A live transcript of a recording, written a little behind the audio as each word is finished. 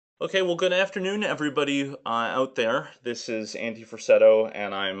Okay, well, good afternoon, everybody out there. This is Andy Frisetto,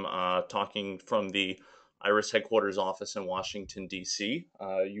 and I'm talking from the Iris headquarters office in Washington, D.C.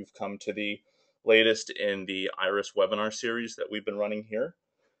 You've come to the latest in the Iris webinar series that we've been running here.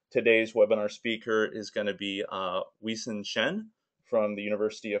 Today's webinar speaker is going to be Weisen Shen from the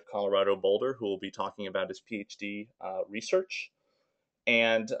University of Colorado Boulder, who will be talking about his PhD research.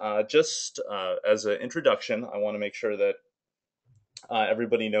 And just as an introduction, I want to make sure that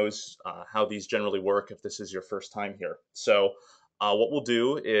everybody knows how these generally work if this is your first time here. So what we'll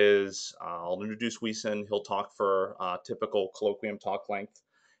do is I'll introduce Weisen. He'll talk for typical colloquium talk length.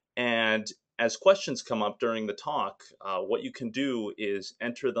 And as questions come up during the talk, what you can do is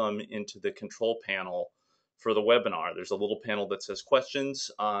enter them into the control panel for the webinar. There's a little panel that says questions.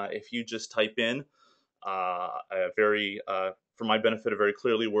 If you just type in for my benefit, a very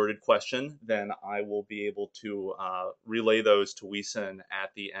clearly worded question, then I will be able to relay those to Weisen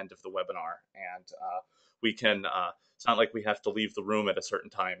at the end of the webinar. And we can, it's not like we have to leave the room at a certain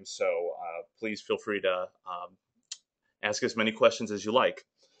time, so please feel free to ask as many questions as you like.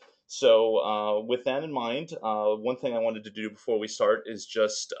 So with that in mind, one thing I wanted to do before we start is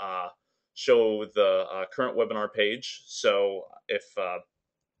just show the current webinar page. So if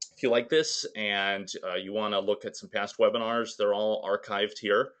you like this and you want to look at some past webinars, they're all archived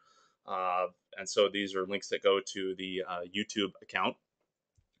here. And so these are links that go to the YouTube account.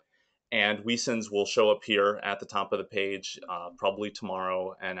 And Weisen's will show up here at the top of the page probably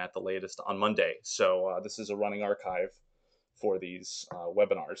tomorrow and at the latest on Monday. So this is a running archive for these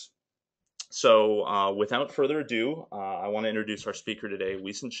webinars. So without further ado, I want to introduce our speaker today,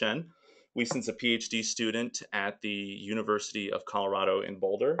 Weisen Shen. Weisen's a PhD student at the University of Colorado in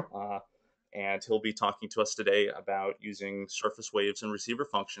Boulder, and he'll be talking to us today about using surface waves and receiver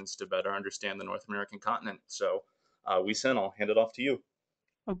functions to better understand the North American continent. So Weisen, I'll hand it off to you.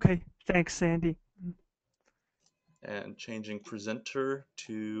 Okay, thanks, Sandy. And changing presenter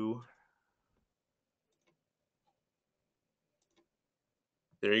to,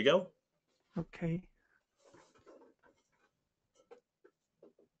 there you go. Okay.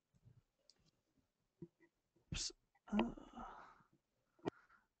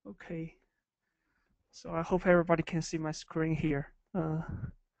 Okay. So I hope everybody can see my screen here.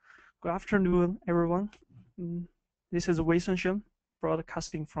 Good afternoon, everyone. This is Weisen Shen,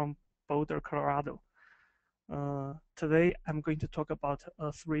 broadcasting from Boulder, Colorado. Today, I'm going to talk about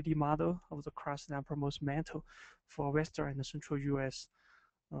a 3D model of the Crust Mantle for Western and Central US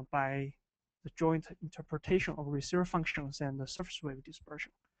by the joint interpretation of receiver functions and the surface wave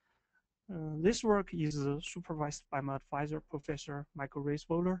dispersion. This work is supervised by my advisor, Professor Michael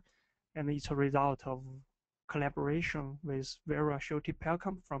Boulder, and it's a result of collaboration with Vera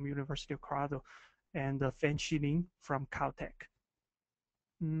Schulte-Pelcom from University of Colorado and Fan Qilin from Caltech.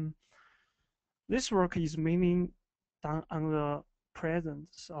 This work is mainly done on the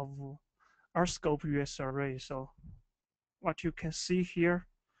presence of EarthScope US array. So what you can see here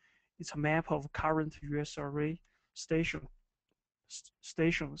is a map of current US array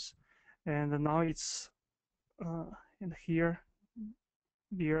stations. And now it's in here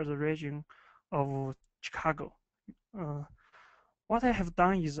near the region of Chicago. What I have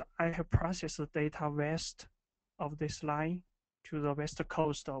done is I have processed the data west of this line to the west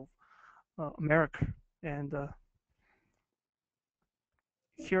coast of America. And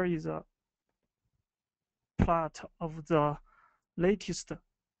here is a plot of the latest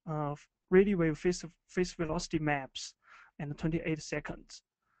radio wave phase velocity maps in 28 seconds.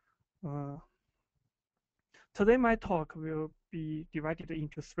 Today my talk will be divided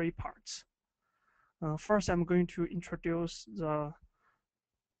into 3 parts. First, I'm going to introduce the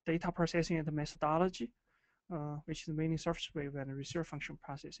data processing and the methodology, which is mainly surface wave and receiver function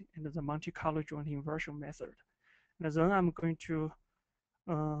processing, and the Monte Carlo joint inversion method. And then I'm going to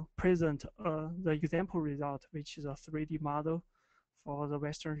present the example result, which is a 3D model for the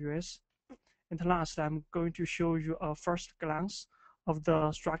Western US. And last, I'm going to show you a first glance of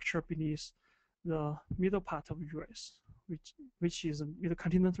the structure beneath the middle part of US, which is the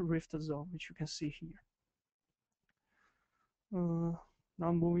continental rift zone, which you can see here.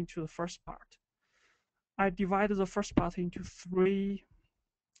 Now moving to the first part. I divided the first part into 3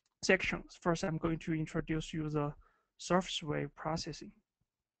 sections. First, I'm going to introduce you the surface wave processing.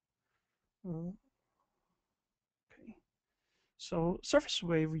 Okay. So surface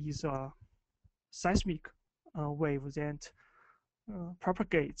wave is a seismic wave that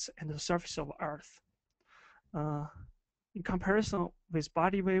propagates at the surface of Earth. In comparison with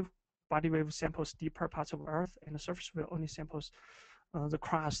body wave samples deeper parts of Earth, and the surface wave only samples the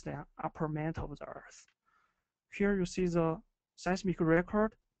crust and upper mantle of the Earth. Here you see the seismic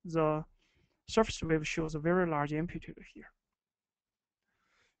record the surface wave shows a very large amplitude here.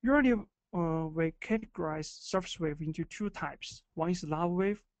 Usually, we categorize surface wave into two types. One is lava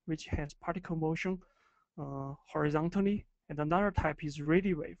wave, which has particle motion horizontally, and another type is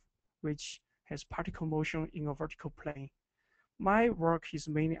radial wave, which has particle motion in a vertical plane. My work is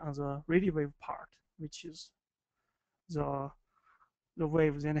mainly on the radial wave part, which is the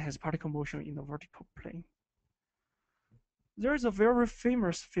wave that has particle motion in the vertical plane. There is a very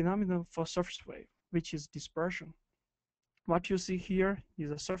famous phenomenon for surface wave, which is dispersion. What you see here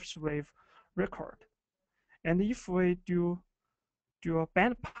is a surface wave record. And if we do a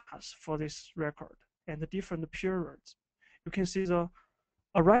bandpass for this record and the different periods, you can see the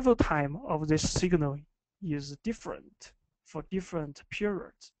arrival time of this signal is different for different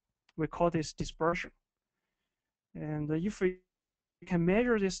periods. We call this dispersion. And if we can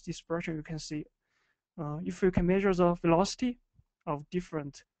measure this dispersion, you can see if we can measure the velocity of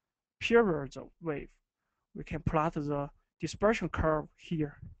different periods of wave, we can plot the dispersion curve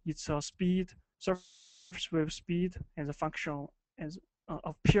here. It's a speed, surface wave speed, as a function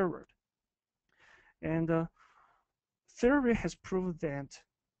of period. And theory has proved that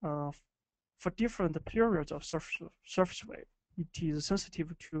for different periods of surface wave, it is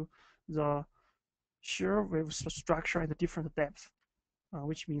sensitive to the shear wave structure at different depth,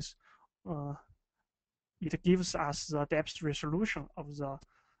 which means it gives us the depth resolution of the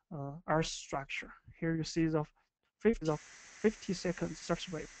Earth structure. Here you see the 50-second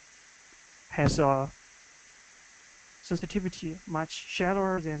surface wave has a sensitivity much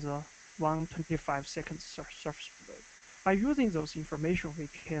shallower than the 125-second surface wave. By using those information, we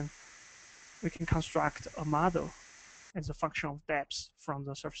can construct a model as a function of depth from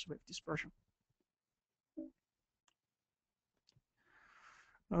the surface wave dispersion.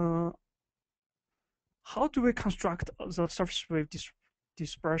 How do we construct the surface wave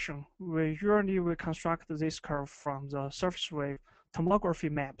dispersion? We usually construct this curve from the surface wave tomography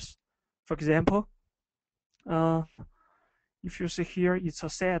maps. For example, if you see here, it's a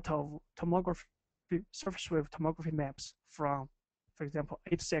set of surface wave tomography maps from, for example,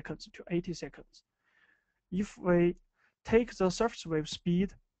 8 seconds to 80 seconds. If we take the surface wave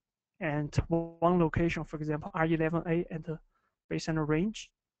speed and one location, for example, R11A and the baseline range,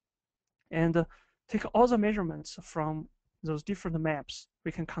 and take all the measurements from those different maps,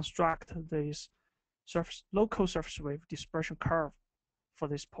 we can construct this local surface wave dispersion curve for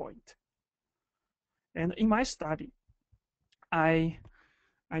this point. And in my study, I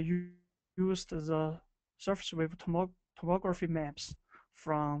used the surface wave tomography maps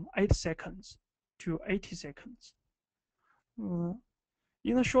from 8 seconds to 80 seconds.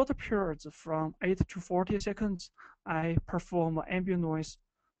 In the shorter periods from 8 to 40 seconds, I perform ambient noise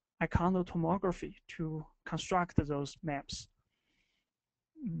iconotomography to construct those maps.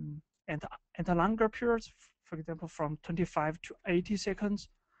 And the longer periods, for example, from 25 to 80 seconds,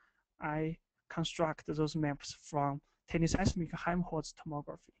 I construct those maps from teniseismic Helmholtz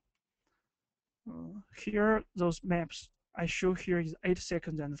tomography. Here, those maps I show here is 8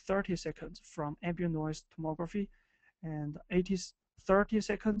 seconds and 30 seconds from ambient noise tomography, and 30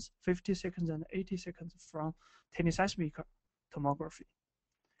 seconds, 50 seconds, and 80 seconds from teniseismic tomography.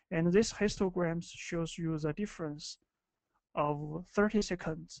 And this histogram shows you the difference of 30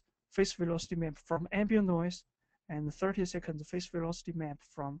 seconds phase velocity map from ambient noise and 30 seconds phase velocity map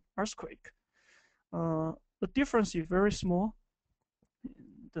from earthquake. The difference is very small.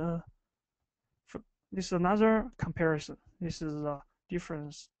 This is another comparison. This is the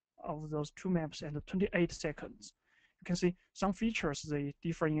difference of those two maps and 28 seconds. You can see some features, they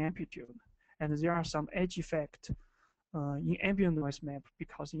differ in amplitude, and there are some edge effect in ambient noise map,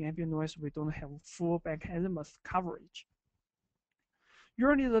 because in ambient noise we don't have full back azimuth coverage.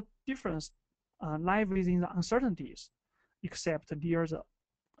 Usually the difference lie within the uncertainties, except near the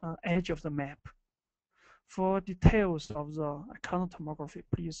edge of the map. For details of the iconotomography,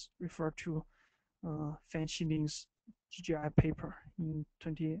 please refer to Fan Xiling's GGI paper in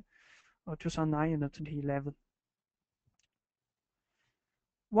 2009 and 2011.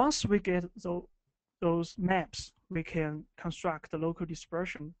 Once we get those maps, we can construct the local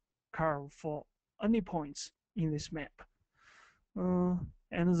dispersion curve for any points in this map. And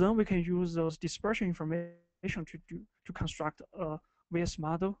then we can use those dispersion information to construct a VS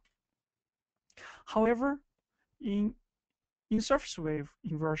model. However, in surface wave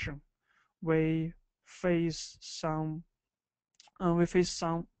inversion, we face some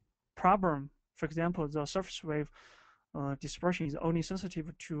problem. For example, the surface wave dispersion is only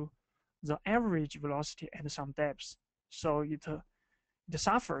sensitive to the average velocity and some depths, so it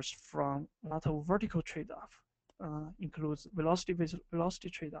suffers from a lot of vertical trade-off. includes velocity with velocity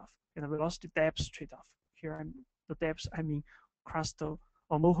trade-off and velocity depth trade-off. Here, the depth, I mean crust or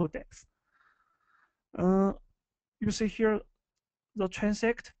Mantle depth. You see here the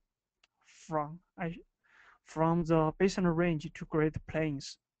transect from the basin range to great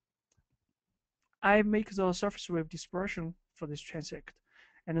plains. I make the surface wave dispersion for this transect,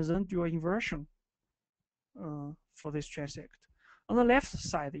 and then do an inversion for this transect. On the left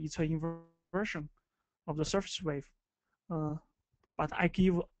side, it's an inversion of the surface wave, but I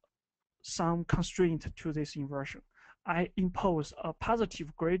give some constraint to this inversion. I impose a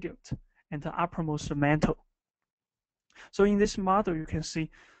positive gradient at the uppermost mantle. So in this model, you can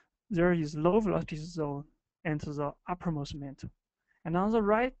see there is low velocity zone at the uppermost mantle. And on the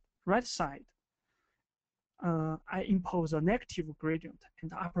right side, I impose a negative gradient at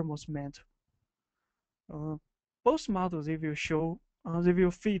the uppermost mantle. Both models, they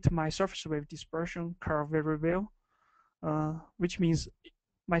will fit my surface wave dispersion curve very well, which means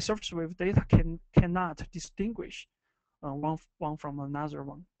my surface wave data cannot distinguish one from another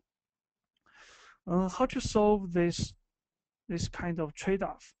one. How to solve this kind of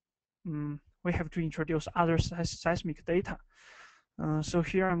trade-off? We have to introduce other seismic data. So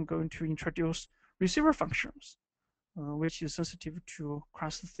here I'm going to introduce receiver functions, which is sensitive to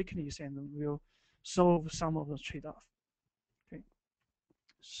crust thickness and will solve some of the trade-off. Okay.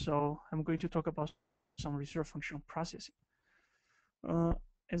 So I'm going to talk about some receiver function processing.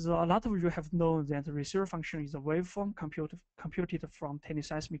 As a lot of you have known that the receiver function is a waveform computed from tiny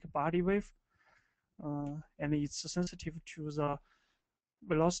seismic body wave, and it's sensitive to the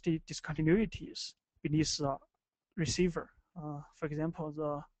velocity discontinuities beneath the receiver. For example,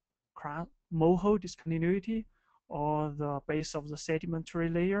 the Mantle discontinuity or the base of the sedimentary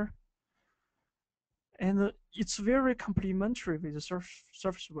layer. And it's very complementary with the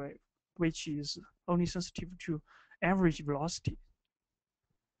surface wave, which is only sensitive to average velocity.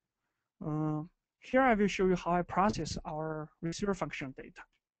 Here I will show you how I process our receiver function data.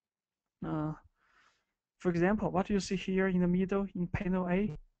 For example, what you see here in the middle in panel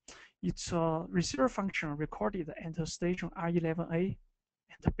A, it's a receiver function recorded at the station R11A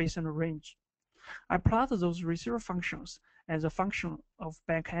and the basin range. I plot those receiver functions as a function of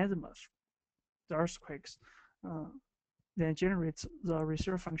back azimuth, the earthquakes, then generates the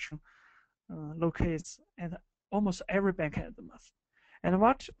receiver function locates at almost every back azimuth. And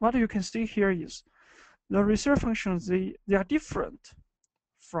what you can see here is the receiver functions, they are different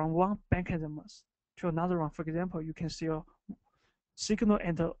from one back azimuth to another one. For example, you can see a signal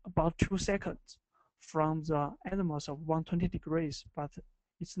at about 2 seconds from the azimuth of 120 degrees, but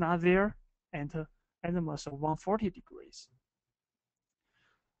it's not there at the azimuth of 140 degrees.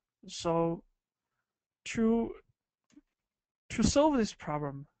 So to solve this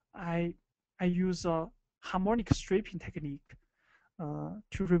problem, I use a harmonic stripping technique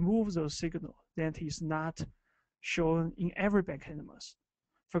to remove those signals that is not shown in every back azimuth.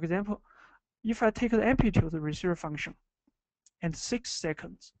 For example, if I take the amplitude of the receiver function at 6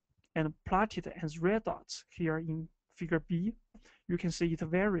 seconds and plot it as red dots here in figure B, you can see it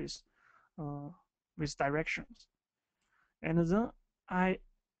varies with directions. And then I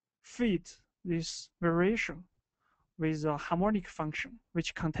feed this variation with a harmonic function,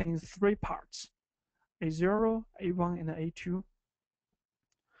 which contains 3 parts, A0, A1, and A2.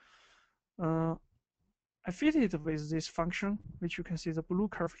 I feed it with this function, which you can see the blue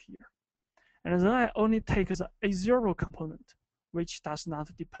curve here. And then I only take the A0 component, which does not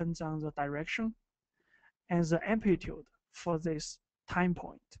depend on the direction, and the amplitude for this time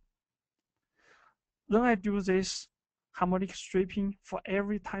point. Then I do this harmonic stripping for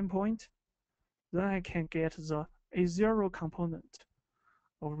every time point. Then I can get the A0 component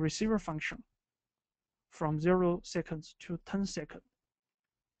of receiver function from 0 seconds to 10 seconds.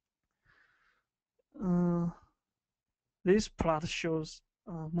 This plot shows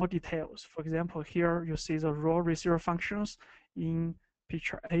more details. For example, here you see the raw receiver functions in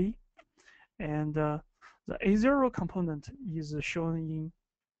picture A, and the A0 component is shown in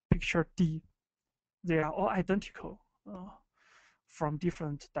picture D. They are all identical from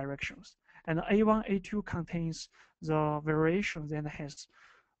different directions. And A1, A2 contains the variation that has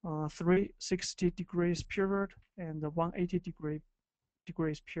 360 degrees period and 180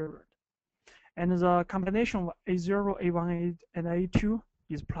 degrees period. And the combination of A0, A1, and A2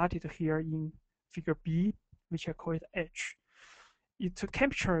 is plotted here in figure B, which I call it H. It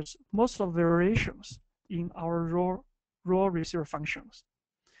captures most of the variations in our raw receiver functions.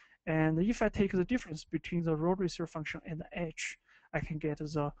 And if I take the difference between the raw receiver function and the H, I can get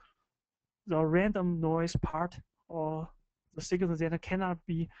the random noise part, or the signal that cannot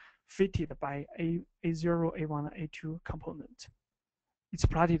be fitted by A0, A1, and A2 component. It's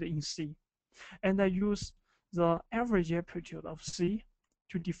plotted in C. And I use the average amplitude of C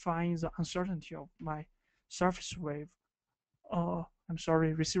to define the uncertainty of my surface wave,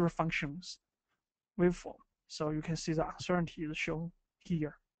 receiver functions waveform. So you can see the uncertainty is shown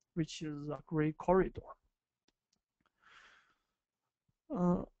here, which is a gray corridor.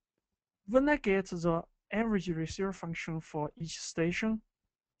 When I get the average receiver function for each station,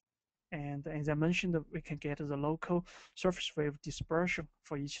 and as I mentioned, we can get the local surface wave dispersion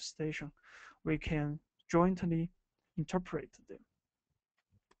for each station. We can jointly interpret them.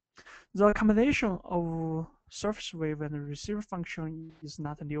 The combination of surface wave and receiver function is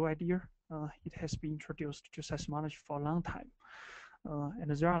not a new idea. It has been introduced to seismology for a long time.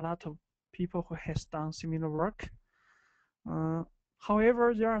 And there are a lot of people who has done similar work.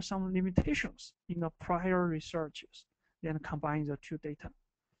 However, there are some limitations in the prior researches that combine the two data.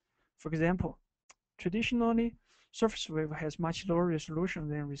 For example, traditionally, surface wave has much lower resolution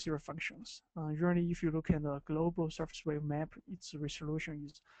than receiver functions. Usually, if you look at the global surface wave map, its resolution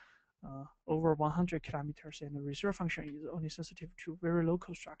is over 100 kilometers, and the receiver function is only sensitive to very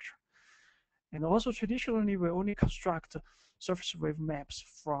local structure. And also, traditionally, we only construct surface wave maps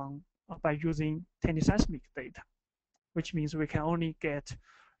from by using tensseismic data, which means we can only get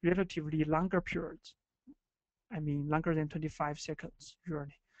relatively longer periods. I mean, longer than 25 seconds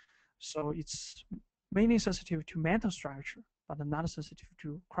usually. So it's mainly sensitive to mantle structure, but not sensitive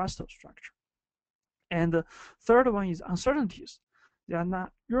to crustal structure. And the third one is uncertainties. They are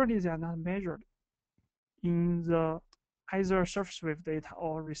not measured in the either surface wave data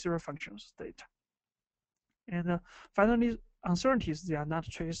or receiver functions data. And finally, uncertainties, they are not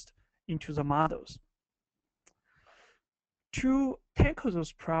traced into the models. To tackle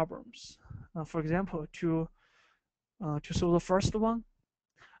those problems, for example, to solve the first one,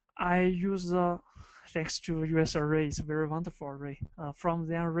 I use thanks to US array, it's a very wonderful array. From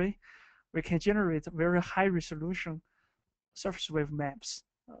the array, we can generate very high resolution surface wave maps.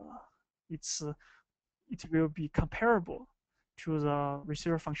 It will be comparable to the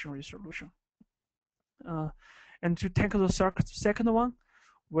receiver function resolution. And to tackle the second one,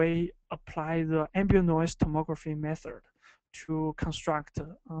 we apply the ambient noise tomography method to construct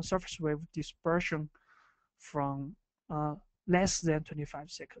surface wave dispersion from less than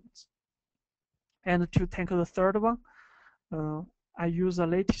 25 seconds. And to tackle the third one, I use the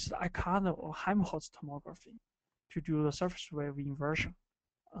latest Icano or Helmholtz tomography to do the surface wave inversion.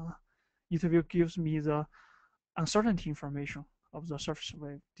 It will give me the uncertainty information of the surface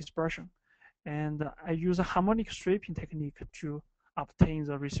wave dispersion. And I use a harmonic stripping technique to obtain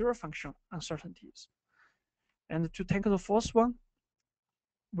the receiver function uncertainties. And to tackle the fourth one,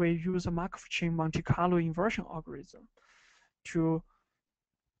 we use a Markov chain Monte Carlo inversion algorithm to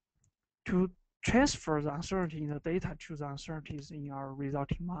transfer the uncertainty in the data to the uncertainties in our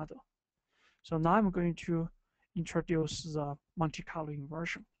resulting model. So now I'm going to introduce the Monte Carlo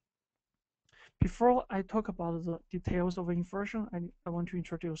inversion. Before I talk about the details of inversion, I want to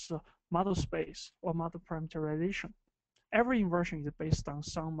introduce the model space or model parameterization. Every inversion is based on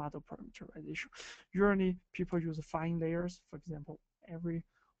some model parameterization. Usually, people use fine layers. For example, every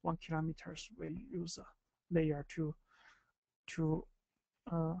 1 kilometer, we use a layer to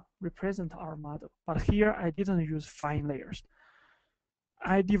represent our model. But here, I didn't use fine layers.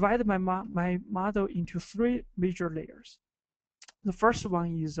 I divided my model into 3 major layers. The first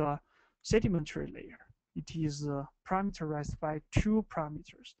one is a sedimentary layer. It is parameterized by 2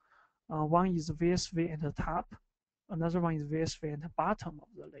 parameters. One is VSV at the top, another one is VSV at the bottom of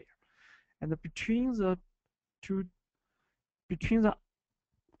the layer. And between the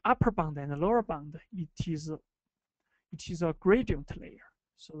upper bound and the lower bound, it is a gradient layer.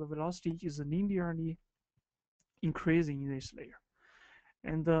 So the velocity is linearly increasing in this layer.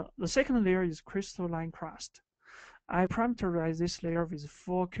 And the second layer is crystalline crust. I parameterize this layer with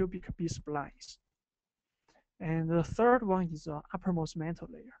 4 cubic B-splines. And the third one is the uppermost mantle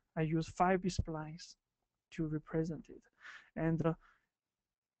layer. I use 5 B-splines to represent it. And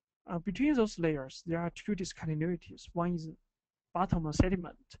between those layers, there are 2 discontinuities. One is bottom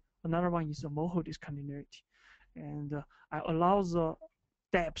sediment. Another one is a moho discontinuity. And I allow the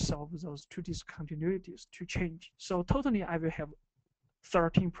depths of those 2 discontinuities to change. So totally, I will have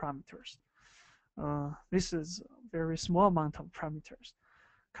 13 parameters. This is a very small amount of parameters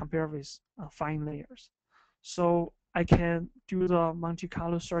compared with fine layers. So I can do the Monte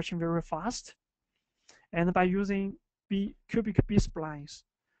Carlo searching very fast. And by using cubic B-splines,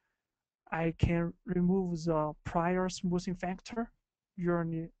 I can remove the prior smoothing factor.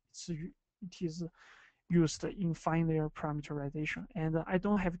 Usually, used in fine layer parameterization, and I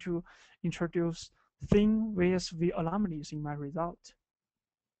don't have to introduce thin VSV anomalies in my result.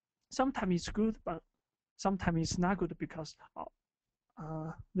 Sometimes it's good, but sometimes it's not good because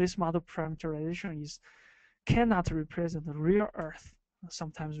this model parameterization cannot represent the real Earth.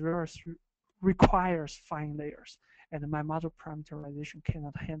 Sometimes real Earth requires fine layers, and my model parameterization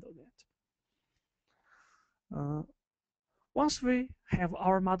cannot handle that. Once we have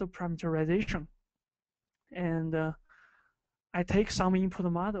our model parameterization, and I take some input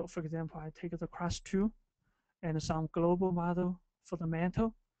model, for example, I take the Crust 2 and some global model for the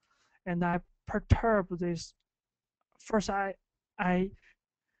Mantle, and I perturb this. First, I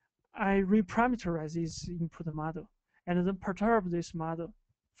reparameterize this input model, and then perturb this model,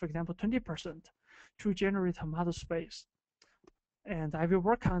 for example, 20%, to generate a model space. And I will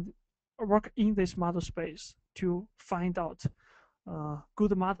work in this model space to find out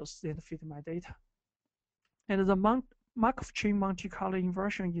good models that fit my data. And the Markov chain Monte Carlo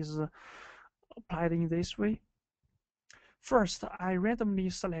inversion is applied in this way. First, I randomly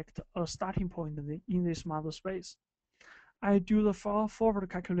select a starting point in this model space. I do the forward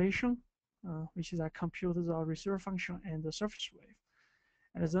calculation, which is I compute the receiver function and the surface wave.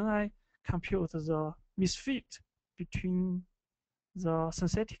 And then I compute the misfit between the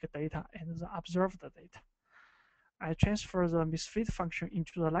synthetic data and the observed data. I transfer the misfit function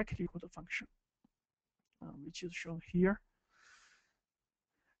into the likelihood function, which is shown here.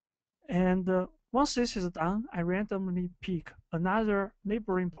 And once this is done, I randomly pick another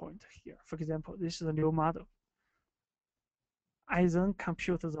neighboring point here. For example, this is a new model. I then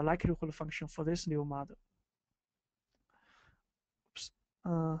compute the likelihood function for this new model.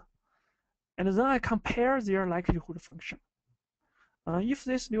 And then I compare their likelihood function. If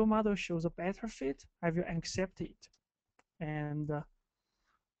this new model shows a better fit, I will accept it. And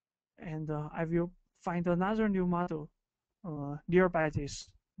I will find another new model nearby this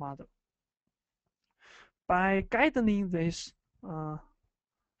model. By guiding this,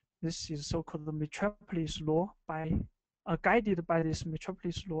 this is so-called the metropolis law. Guided by this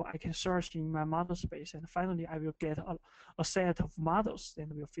metropolis law, I can search in my model space, and finally I will get a set of models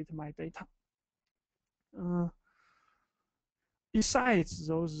that will fit my data. Besides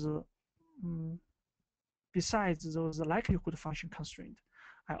those likelihood function constraints,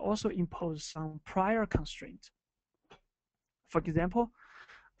 I also impose some prior constraints. For example,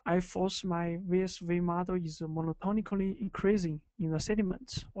 I force my VSV model is monotonically increasing in the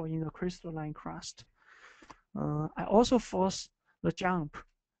sediments or in the crystalline crust. I also force the jump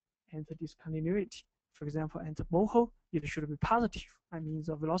and the discontinuity. For example, at the moho, it should be positive. I mean,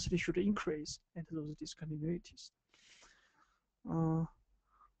 the velocity should increase at those discontinuities.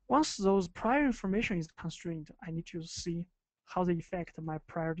 Once those prior information is constrained, I need to see how they affect my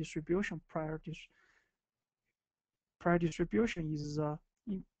prior distribution. Prior distribution is the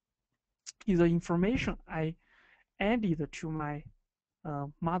information I added to my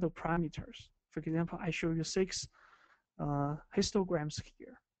model parameters. For example, I show you 6 histograms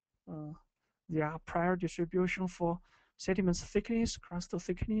here. There are prior distribution for sediments thickness, crust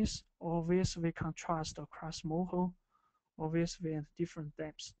thickness, or VSV contrast across moho, or VSV at different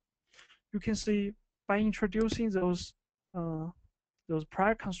depths. You can see by introducing those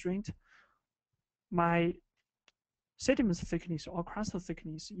prior constraints, my sediment thickness or crust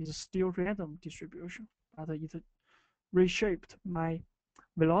thickness is still random distribution, but it reshaped my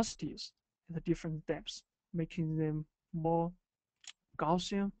velocities at different depths, making them more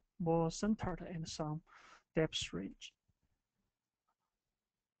Gaussian, more centered, and some depth range.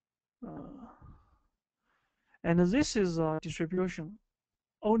 And this is a distribution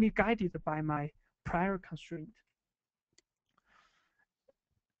only guided by my prior constraint.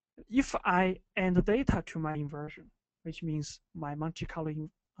 If I add data to my inversion, which means my Monte Carlo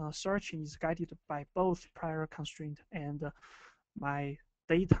searching is guided by both prior constraint and my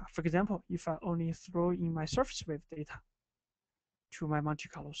data. For example, if I only throw in my surface wave data to my Monte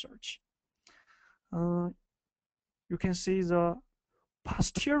Carlo search, you can see the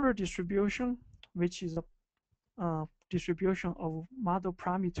posterior distribution, which is a distribution of model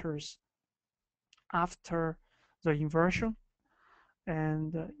parameters after the inversion,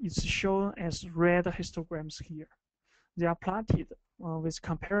 and it's shown as red histograms here. They are plotted with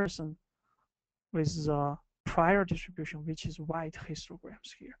comparison with the prior distribution, which is white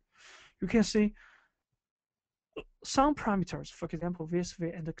histograms here. You can see some parameters, for example,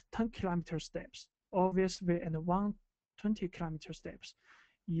 VSV and 10 kilometer steps, or VSV and 120 kilometer steps,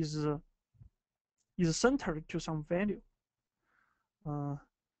 is centered to some value.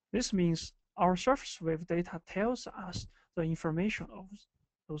 This means our surface wave data tells us the information of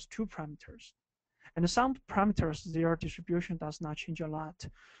those 2 parameters. And some parameters, their distribution does not change a lot.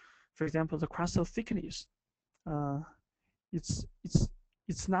 For example, the crust thickness, uh, it's it's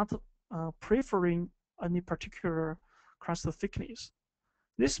it's not preferring any particular crust thickness.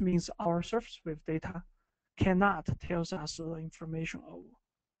 This means our surface wave data cannot tell us the information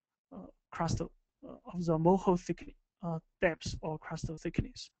of crust of the moho thickness, depth or crust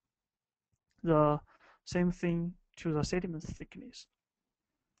thickness. The same thing to the sediment thickness.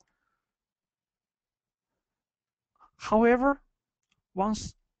 However,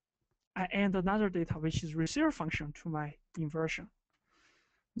 once I add another data, which is receiver function, to my inversion,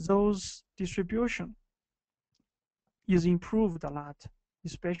 those distribution is improved a lot,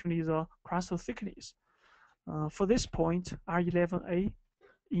 especially the crust thickness. For this point, R11A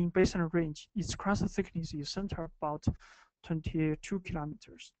in basin range, its crust thickness is centered about 22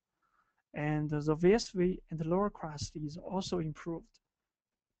 kilometers. And the VSV and the lower crust is also improved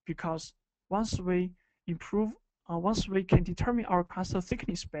because once we can determine our crust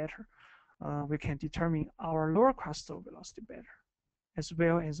thickness better, we can determine our lower crust velocity better, as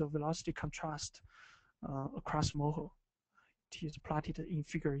well as the velocity contrast across moho. It is plotted in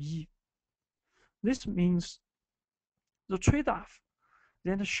figure E. This means the trade-off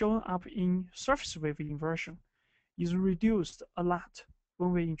that shown up in surface wave inversion is reduced a lot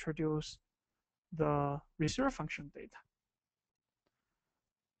when we introduce the receiver function data.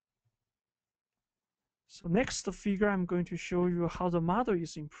 So next figure, I'm going to show you how the model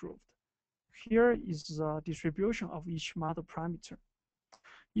is improved. Here is the distribution of each model parameter.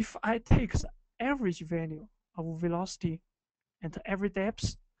 If I take the average value of velocity at every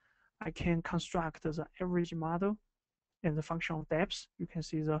depth, I can construct the average model and the function of depth. You can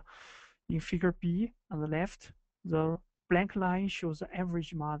see in figure B on the left, the blank line shows the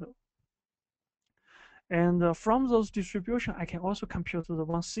average model. And from those distribution, I can also compute the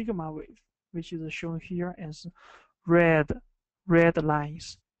 1 sigma wave, which is shown here as red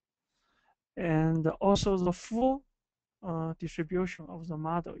lines. And also the full distribution of the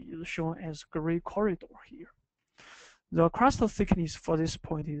model is shown as gray corridor here. The crust thickness for this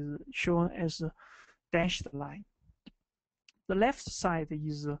point is shown as a dashed line. The left side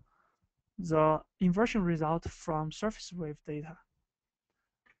is the inversion result from surface wave data.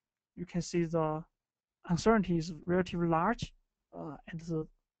 You can see the uncertainty is relatively large, and the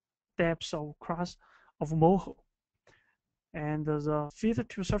depth of crust of moho. And the fit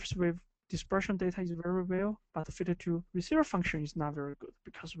to surface wave dispersion data is very well, but the fit to receiver function is not very good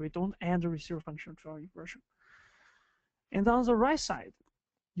because we don't add the receiver function to our inversion. And on the right side,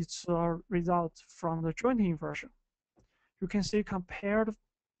 it's a result from the joint inversion. You can see compared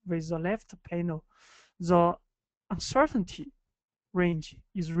with the left panel, the uncertainty range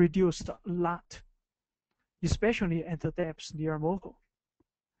is reduced a lot, especially at the depths near moho.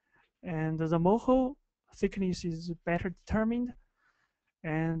 And the moho thickness is better determined,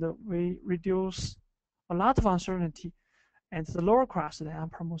 and we reduce a lot of uncertainty at the lower crust than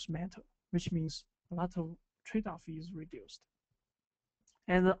uppermost mantle, which means a lot of trade-off is reduced.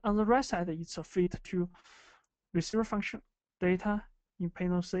 And on the right side, it's a fit to receiver function data in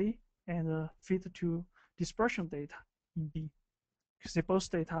panel C and fit to dispersion data in B, because both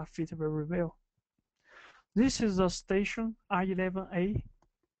data fit very well. This is the station R11A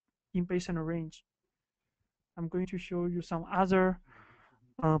in basin range. I'm going to show you some other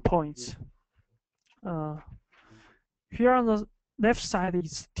points. Here on the left side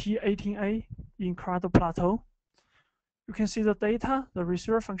is T18A in Colorado Plateau. You can see the data, the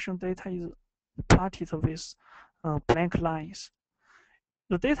receiver function data is plotted with blank lines.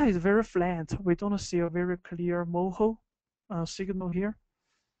 The data is very flat. We don't see a very clear moho signal here.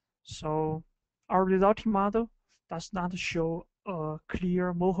 So our resulting model does not show a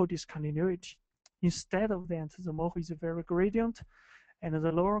clear moho discontinuity. Instead of that, the moho is very gradient, and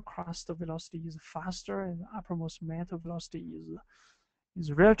the lower crust velocity is faster, and the uppermost mantle velocity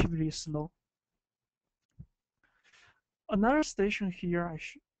is relatively slow. Another station here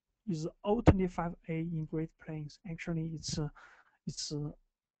is O25A in Great Plains. Actually, it's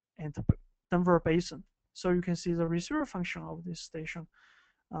at Denver Basin. So you can see the receiver function of this station.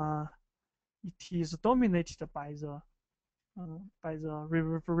 It is dominated by the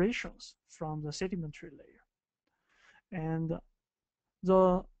reverberations from the sedimentary layer, and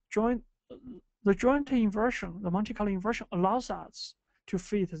the joint inversion, the Monte Carlo inversion, allows us to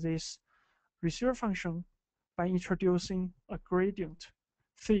fit this receiver function by introducing a gradient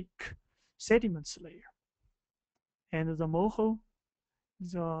thick sediments layer. And the moho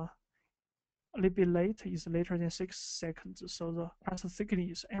is a little bit late, is later than 6 seconds. So the crust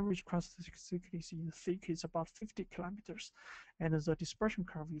thickness, average crust thickness is thick, is about 50 kilometers. And the dispersion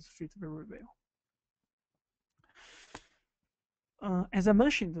curve is fit very well. as I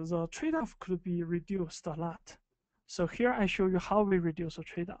mentioned, the trade-off could be reduced a lot. So here I show you how we reduce the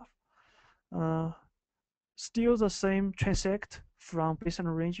trade-off. Still the same transect from basin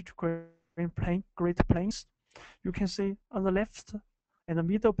range to Great Plains. You can see on the left and the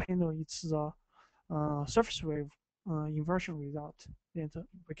middle panel, it's the surface wave inversion result, and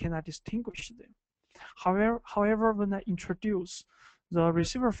we cannot distinguish them. However, when I introduce the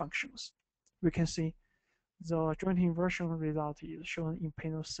receiver functions, we can see the joint inversion result is shown in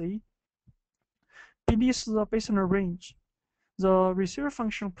panel C. Beneath the basin range, the receiver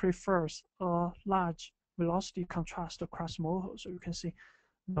function prefers a large velocity contrast across model. So you can see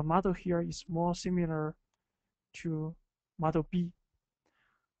the model here is more similar to model B.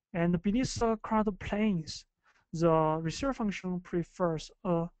 And beneath the crowd planes, the receiver function prefers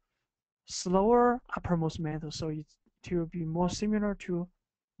a slower uppermost mantle, so it will be more similar to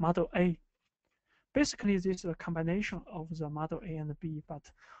model A. Basically, this is a combination of the model A and B, but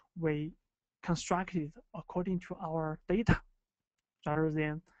we constructed according to our data rather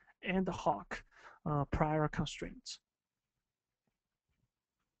than ad hoc prior constraints.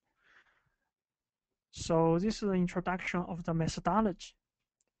 So this is the introduction of the methodology.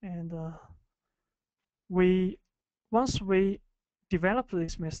 And once we develop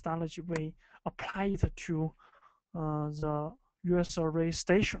this methodology, we apply it to the US array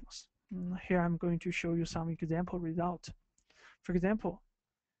stations. Here I'm going to show you some example results. For example,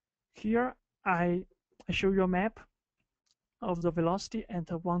 here I show you a map of the velocity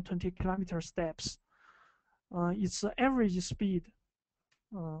at 120 kilometer steps. Its average speed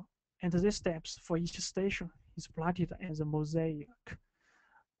and these steps for each station is plotted as a mosaic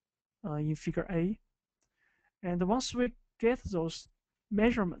in figure A. And once we get those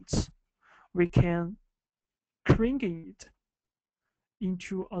measurements, we can crank it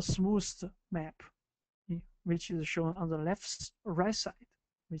into a smoothed map, which is shown on the right side,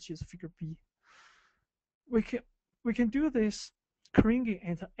 which is figure B. We can do this cranking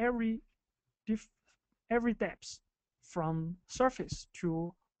at every depth from surface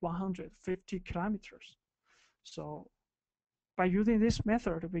to 150 kilometers. So by using this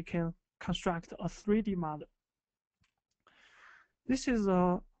method, we can construct a 3D model. This is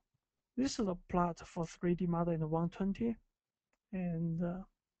a plot for 3D model in 120, and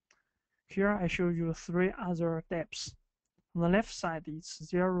here I show you 3 other depths. On the left side, it's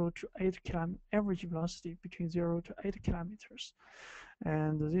 0 to 8 kilometers, average velocity between 0 to 8 kilometers,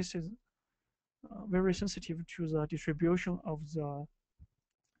 and this is very sensitive to the distribution of the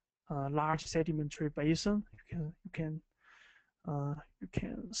large sedimentary basin. You can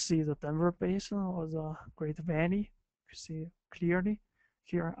see the Denver Basin or the Great Valley. You see clearly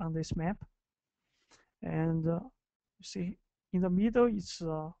here on this map. And you see in the middle, it's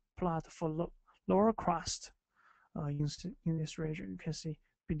a plot for lower crust in this region. You can see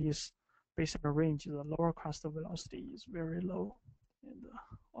beneath basin range, the lower crust velocity is very low. And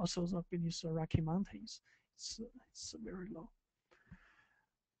also the beneath the Rocky Mountains, it's very low.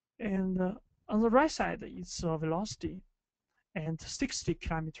 And on the right side, it's velocity and 60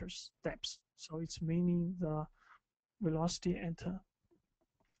 kilometers depth. So it's meaning the velocity at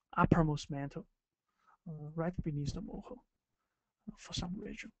uppermost mantle, right beneath the moho for some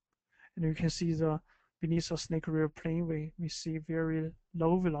region. And you can see the beneath the Snake River Plain, we see very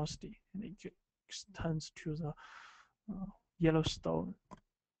low velocity, and it extends to the Yellowstone.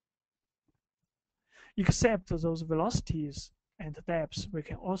 Except those velocities and depths, we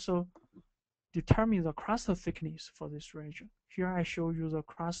can also determine the crust thickness for this region. Here I show you the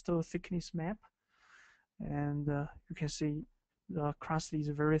crust thickness map, and you can see the crust is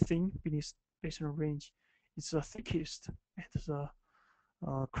very thin beneath basin range. It's the thickest at the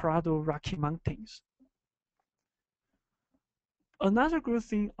Colorado Rocky Mountains. Another good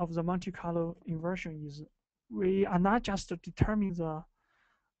thing of the Monte Carlo inversion is we are not just determining the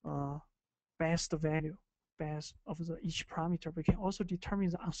best value of each parameter, we can also determine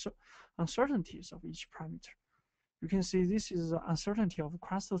the uncertainties of each parameter. You can see this is the uncertainty of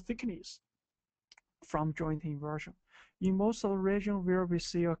crust thickness from joint inversion. In most of the region where we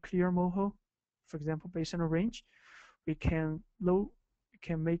see a clear moho, for example, basin range, we can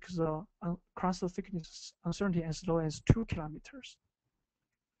make the crust thickness uncertainty as low as 2 kilometers.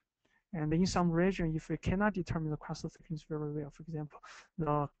 And in some region, if we cannot determine the crust thickness very well, for example,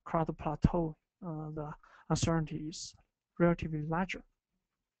 the Colorado Plateau, the uncertainty is relatively larger.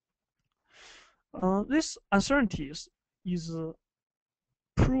 This uncertainty is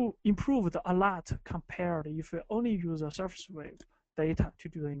improved a lot compared if we only use the surface wave data to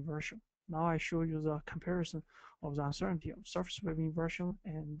do the inversion. Now I show you the comparison of the uncertainty of surface wave inversion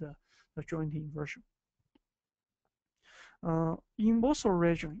and the joint inversion. In Mosul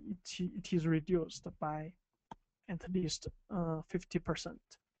region, it is reduced by at least 50%.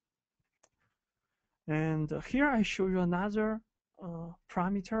 And here I show you another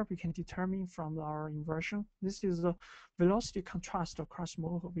parameter we can determine from our inversion. This is the velocity contrast across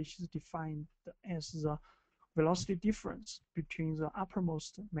Mosul, which is defined as the velocity difference between the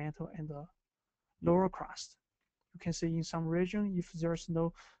uppermost mantle and the lower crust. You can see in some region, if there's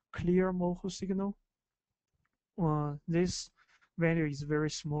no clear Mosul signal, this value is very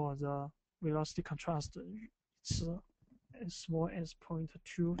small. The velocity contrast is as small as 0.2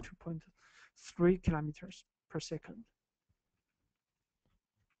 to 0.3 kilometers per second.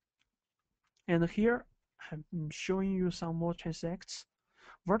 And here I'm showing you some more transects,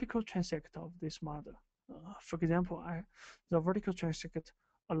 vertical transect of this model. For example, the vertical transect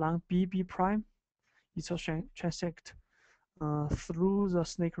along BB prime is a transect through the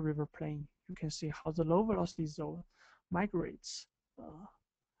Snake River plain. You can see how the low velocity zone migrates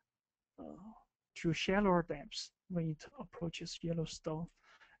to shallower depths when it approaches Yellowstone.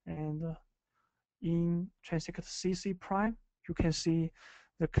 And in transect CC prime, you can see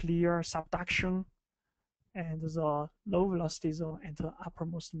the clear subduction and the low velocity zone at the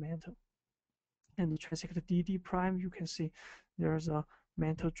uppermost mantle. And the transect DD prime, you can see there's a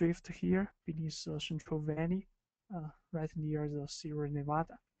mantle drift here beneath the Central Valley, right near the Sierra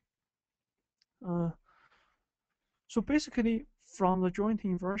Nevada. So basically, from the joint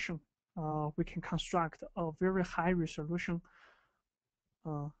inversion, we can construct a very high resolution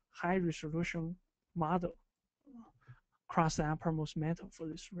model across the uppermost mantle for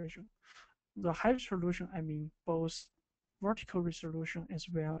this region. The high resolution, I mean both vertical resolution as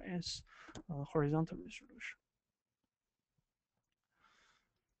well as horizontal resolution.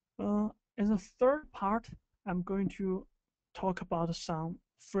 As a third part, I'm going to talk about some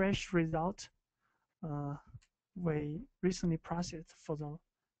fresh results we recently processed for the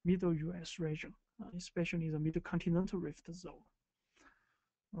middle US region, especially the middle continental rift zone.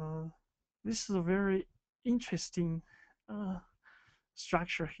 This is a very interesting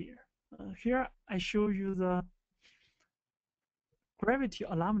structure here. Here I show you the gravity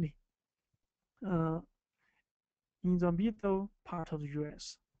anomaly in the middle part of the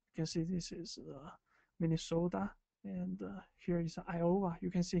US. You can see this is Minnesota, and here is Iowa. You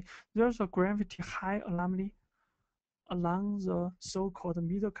can see there's a gravity high anomaly along the so-called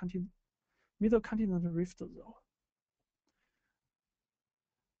middle continental rift zone.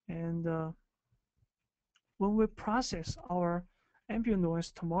 And when we process our ambient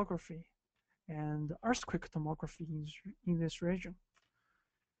noise tomography and earthquake tomography in this region,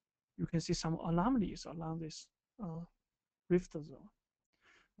 you can see some anomalies along this rift zone.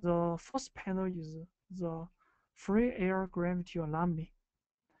 The first panel is the free air gravity anomaly,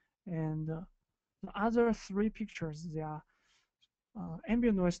 and the other three pictures, they are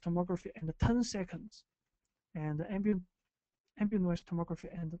ambient noise tomography and 10 seconds, and ambient noise tomography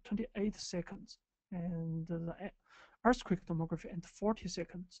and 28 seconds, and the earthquake tomography and 40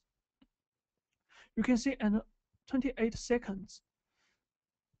 seconds. You can see in 28 seconds,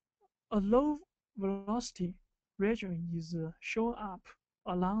 a low velocity region is shown up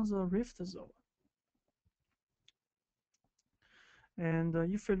along the rift zone. And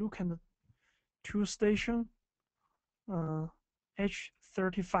if you look at the two stations,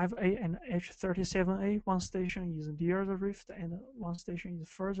 H35A and H37A, one station is near the rift and one station is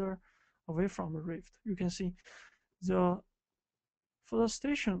further away from the rift. You can see for the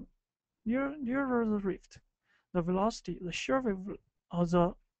station nearer the rift, the velocity, the shear wave or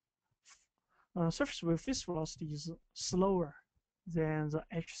the surface wave phase velocity is slower than the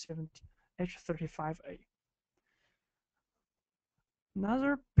H35A.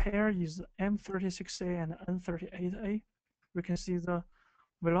 Another pair is M36A and N38A. We can see the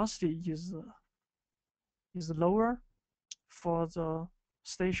velocity is lower for the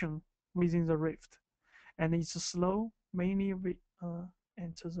station within the rift, and it's slow mainly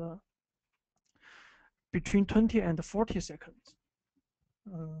into the between 20 and 40 seconds,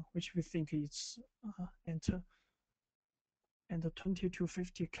 which we think is into 20 to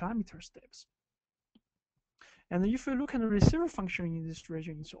 50 kilometers depth. And if you look at the receiver function in this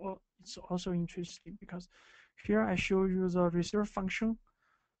region, it's also interesting because here I show you the receiver function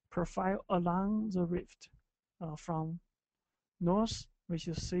profile along the rift from north, which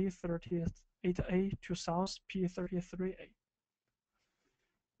is C38A, to south, P33A.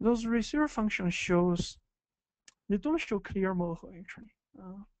 Those receiver functions they don't show clear MOHO actually,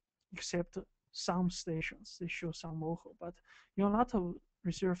 except some stations, they show some MOHO, but in a lot of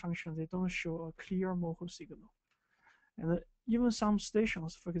receiver functions, they don't show a clear MOHO signal. And even some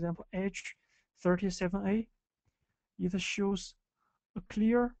stations, for example, H37A, it shows a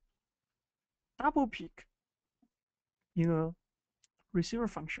clear double peak in the receiver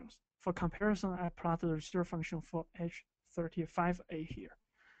functions. For comparison, I plot the receiver function for H35A here.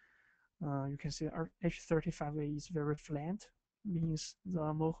 You can see our H35A is very flat, means the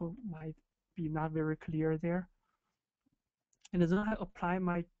moho might be not very clear there. And then I apply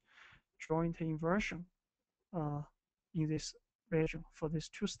my joint inversion in this region for these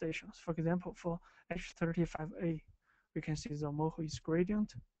two stations. For example, for H35A, we can see the moho is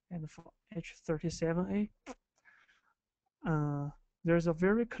gradient, and for H37A, there's a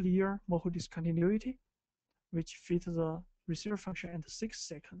very clear moho discontinuity, which fits the receiver function at 6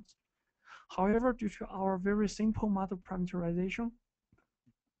 seconds. However, due to our very simple model parameterization,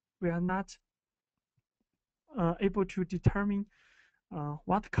 we are not able to determine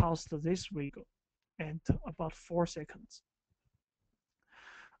what caused this wiggle at about 4 seconds.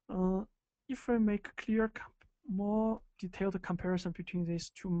 If we make a clear, more detailed comparison between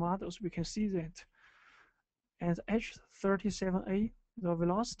these two models, we can see that at H37A, the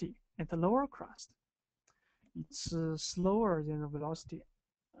velocity at the lower crust, it's slower than the velocity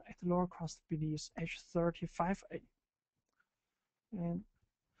at the lower crust beneath H35A. And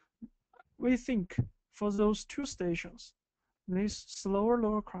we think for those two stations, this slower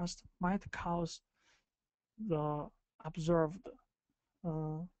lower crust might cause the observed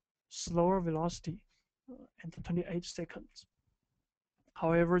slower velocity at 28 seconds.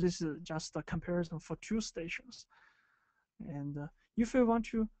 However, this is just a comparison for two stations. And if we want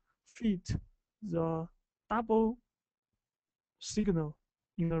to fit the double signal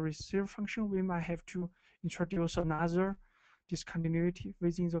in the receiver function, we might have to introduce another discontinuity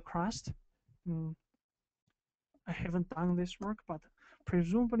within the crust. I haven't done this work, but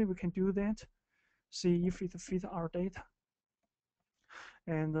presumably we can do that, see if it fits our data.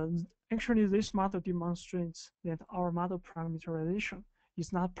 And actually, this model demonstrates that our model parameterization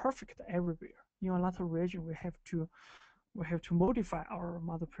is not perfect everywhere. In a lot of regions, we have to modify our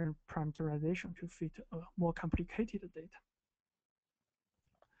model parameterization to fit a more complicated data.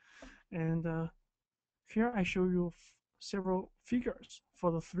 And here I show you several figures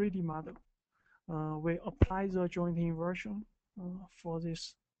for the 3D model. We apply the joint inversion for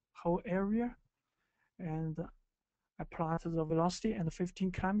this whole area, and I plot the velocity and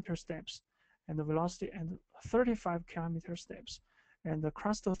 15 kilometer steps, and the velocity and 35 kilometer steps, and the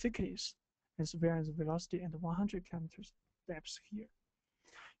crust thickness as well as velocity and 100 kilometer steps here.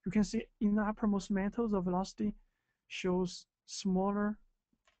 You can see in the uppermost mantle, the velocity shows smaller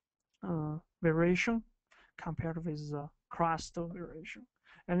variation compared with the crust variation.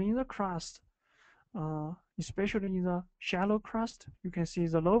 And in the crust, especially in the shallow crust, you can see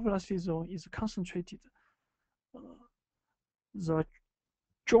the low velocity zone is concentrated. The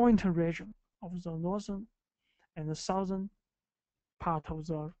joint region of the northern and the southern part of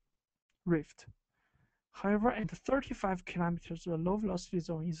the rift. However, at 35 kilometers, the low velocity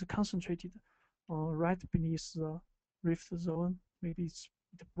zone is concentrated right beneath the rift zone. Maybe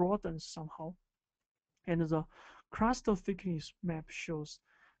it broadens somehow. And the crust thickness map shows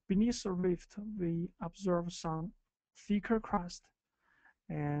beneath the rift, we observe some thicker crust.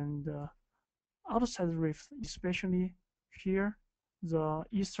 And outside the rift, especially here, the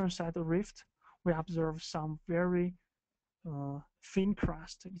eastern side of the rift, we observe some very thin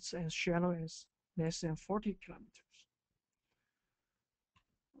crust. It's as shallow as less than 40 kilometers.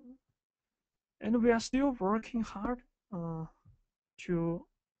 And we are still working hard to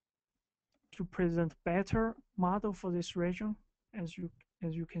present better model for this region. As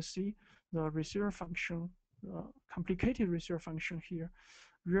you can see, the receiver function, the complicated receiver function here,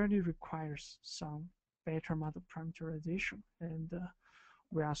 really requires some better model parameterization, and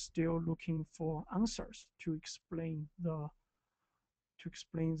we are still looking for answers to explain the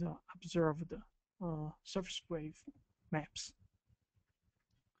observed surface wave maps.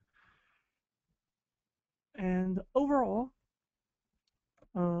 And overall,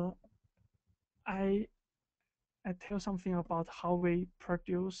 I tell something about how we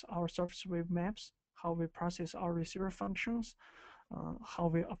produce our surface wave maps, how we process our receiver functions, how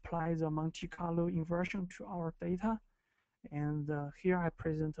we apply the Monte Carlo inversion to our data. And here I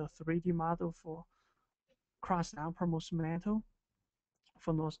present a 3D model for crust uppermost mantle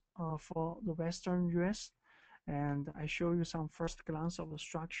for the western US. And I show you some first glance of the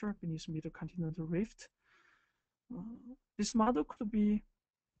structure beneath middle continental rift. This model could be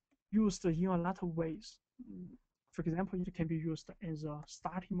used in a lot of ways. For example, it can be used as a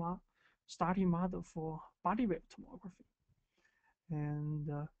starting model for body wave tomography. And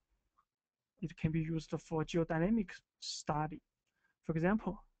it can be used for geodynamic study. For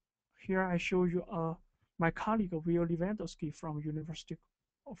example, here I show you a my colleague Will Lewandowski from University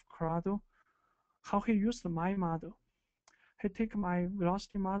of Colorado, how he used my model. He take my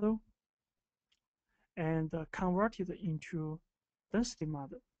velocity model and converted it into density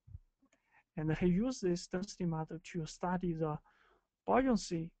model. And he used this density model to study the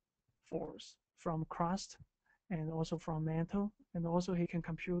buoyancy force from crust and also from mantle. And also he can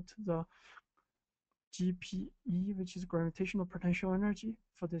compute the GPE, which is gravitational potential energy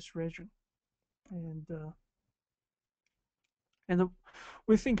for this region. And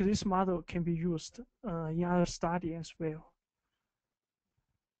we think this model can be used in other study as well.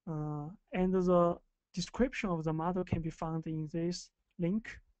 And the description of the model can be found in this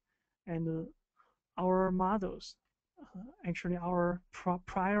link. And our models, actually our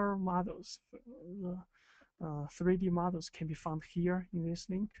prior models, the 3D models can be found here in this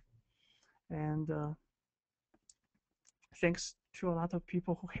link. And thanks to a lot of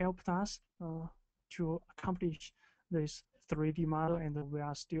people who helped us to accomplish this 3D model, and we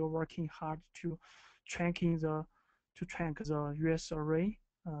are still working hard to track the US array.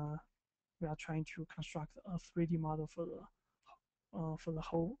 We are trying to construct a 3D model for the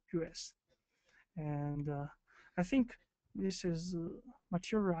whole US. And I think this is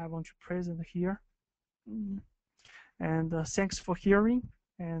material I want to present here. And thanks for hearing.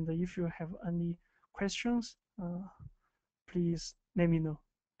 And if you have any questions, please let me know.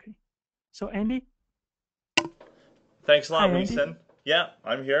 Okay. So Andy. Thanks a lot, Hi, Andy. Weisen. Yeah,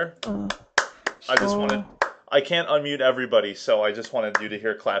 I'm here. I can't unmute everybody, so I just wanted you to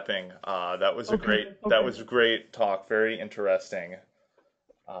hear clapping. That was that was a great talk. Very interesting.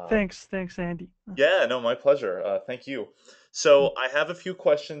 Thanks, Andy. Yeah, no, my pleasure. Thank you. So I have a few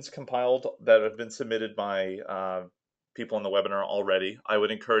questions compiled that have been submitted by people on the webinar already. I would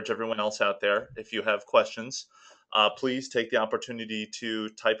encourage everyone else out there, if you have questions, please take the opportunity to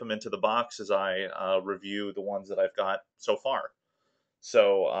type them into the box as I review the ones that I've got so far.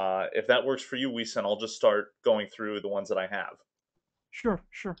 So if that works for you, Weisen, I'll just start going through the ones that I have. Sure.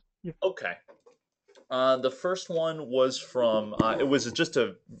 Yeah. Okay. The first one was from, it was just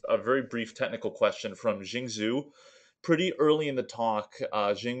a very brief technical question from Jingzhu. Pretty early in the talk,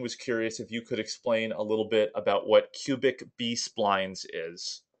 Jing was curious if you could explain a little bit about what cubic B-splines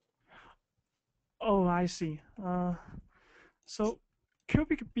is. Oh, I see. So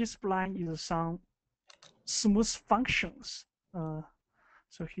cubic B-spline is some smooth functions.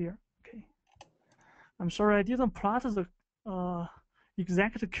 So here, okay. I'm sorry, I didn't plot the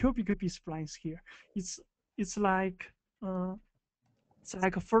exact cubic B-splines here. It's like a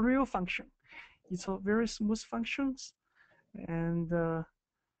Fourier function. It's a very smooth functions, and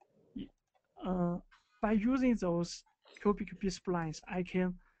by using those cubic B-splines, I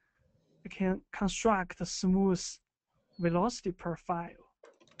can construct a smooth velocity profile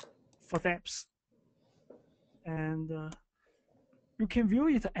for depths, and you can view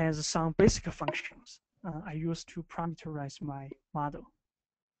it as some basic functions I use to parameterize my model.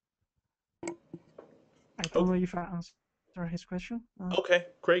 I don't know if I answered his question. Okay,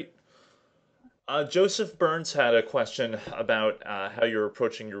 great. Joseph Burns had a question about how you're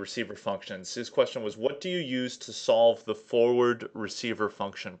approaching your receiver functions. His question was, what do you use to solve the forward receiver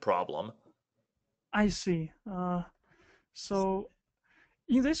function problem? I see. So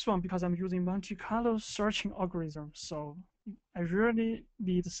in this one, because I'm using Monte Carlo searching algorithm, so I really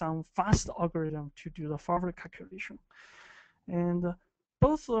need some fast algorithm to do the forward calculation. And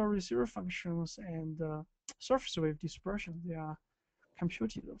both the receiver functions and surface wave dispersion, they are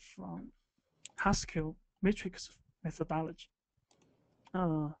computed from Haskell matrix methodology.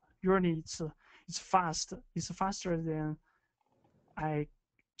 Usually it's fast. It's faster than I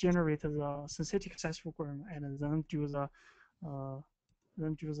generate the synthetic seismogram and then do the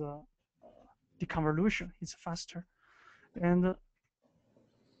deconvolution. It's faster. And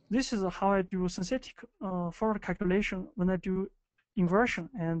this is how I do synthetic forward calculation when I do inversion.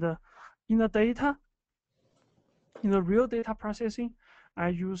 And in the data, in the real data processing, I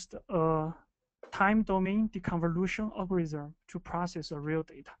used a time domain deconvolution algorithm to process the real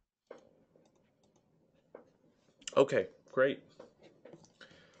data. Okay, great.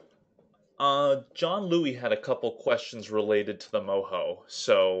 John Louis had a couple questions related to the Moho,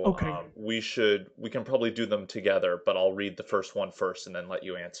 so Okay. we can probably do them together, but I'll read the first one first and then let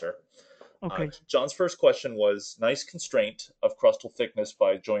you answer. Okay. John's first question was, nice constraint of crustal thickness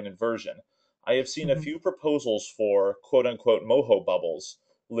by joint inversion. I have seen a few proposals for quote-unquote Moho bubbles,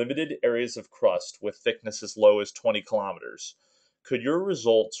 limited areas of crust with thickness as low as 20 kilometers. Could your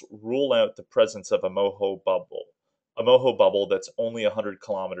results rule out the presence of a Moho bubble that's only 100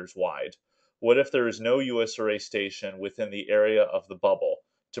 kilometers wide? What if there is no US array station within the area of the bubble?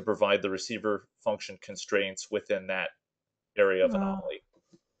 to provide the receiver function constraints within that area of Uh, anomaly.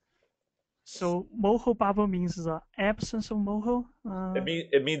 so moho bubble means the absence of moho.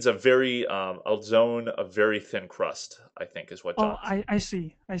 It means a zone of very thin crust, I think is what Oh, John is. I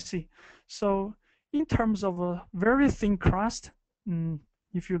see, I see. So in terms of a very thin crust, mm,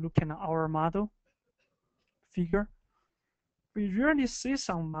 if you look at our model figure, we rarely see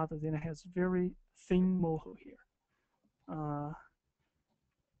some model that has very thin moho here. Uh,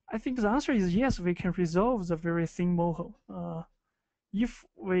 I think the answer is yes, we can resolve the very thin moho if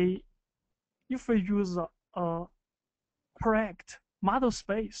we use a correct model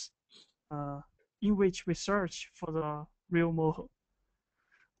space uh, in which we search for the real moho.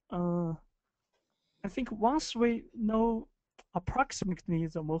 Uh, I think once we know approximately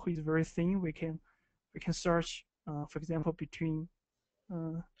the moho is very thin, we can search, for example, between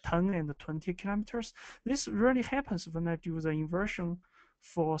 10 and 20 kilometers. This really happens when I do the inversion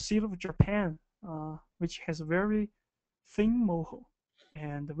for Seal of Japan, which has very thin moho,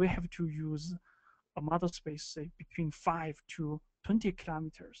 and we have to use a model space, say between 5 to 20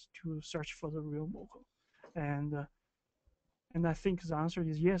 kilometers to search for the real moho. And uh, and I think the answer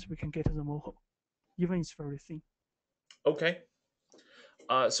is yes, we can get the moho, even it's very thin. Okay.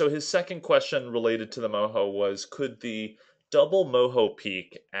 So his second question related to the Moho was, could the double Moho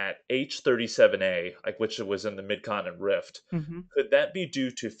peak at H37A, like which was in the Midcontinent Rift, Mm-hmm. could that be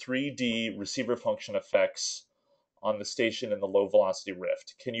due to 3D receiver function effects on the station in the low velocity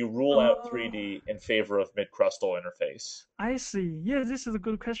rift? Can you rule out Uh, 3D in favor of mid-crustal interface? I see. Yeah, this is a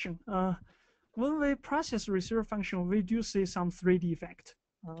good question. When we process receiver function, we do see some 3D effect.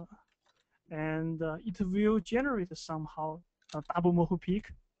 Uh, and it will generate somehow a double Moho peak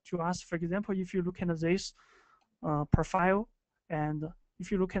to us. For example, if you look at this profile, and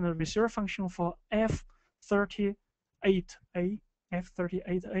if you look at the receiver function for F38A,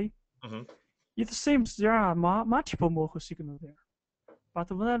 F38A, Hmm. it seems there are multiple Moho signals there.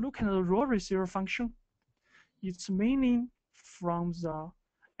 But when I look at the raw receiver function, it's mainly from the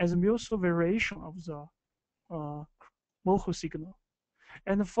azimuthal variation of the uh, Moho signal.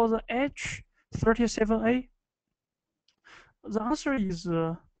 And for the H37A, the answer is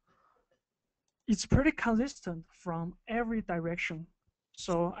it's pretty consistent from every direction.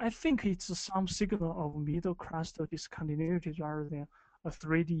 So I think it's some signal of middle crustal discontinuity rather than a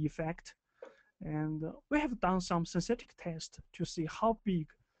 3D effect. And we have done some synthetic tests to see how big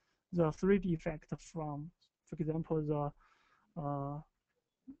the 3D effect from, for example, the uh,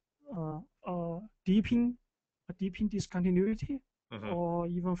 uh, uh, deeping, deeping discontinuity, Hmm. or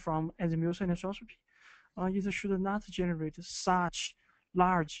even from azimuthal anisotropy. It should not generate such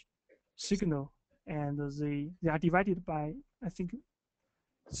large signal, and they are divided by, I think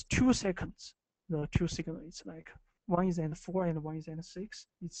it's 2 seconds. The two signal is like one is at 4 and one is at 6.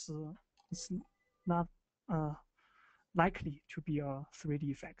 It's not uh, likely to be a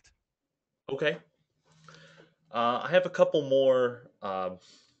 3D effect. Okay. I have a couple more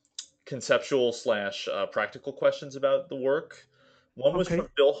conceptual slash practical questions about the work. One was from Okay.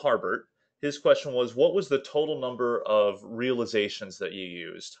 Bill Harbert. His question was, what was the total number of realizations that you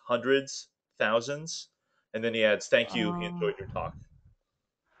used? Hundreds? Thousands? And then he adds, thank you. He Uh, enjoyed your talk.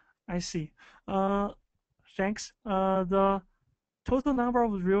 I see. Uh, Thanks. The total number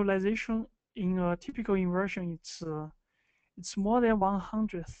of realization in a typical inversion, it's more than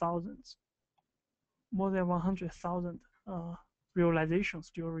 100,000, more than 100,000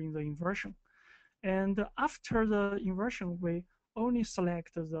 realizations during the inversion. And after the inversion, we only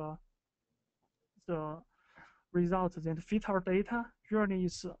select the results and fit our data. Usually,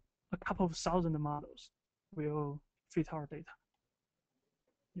 it's a couple of thousand models will fit our data.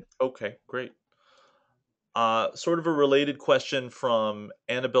 Yeah. Okay, great. Sort of a related question from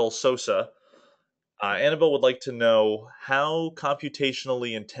Annabelle Sosa. Annabelle would like to know, how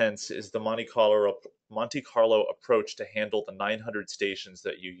computationally intense is the Monte Carlo approach to handle the 900 stations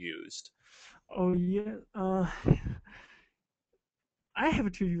that you used? Oh yeah. I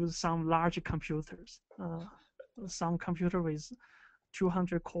have to use some large computers. Some computer with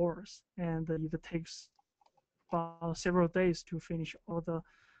 200 cores, and it takes about several days to finish all the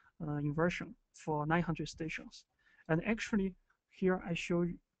inversion for 900 stations. And actually, here I show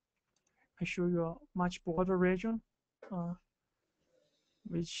you a much broader region, uh,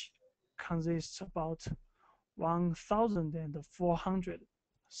 which consists about 1,400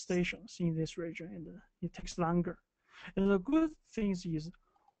 stations in this region, and it takes longer. And the good thing is,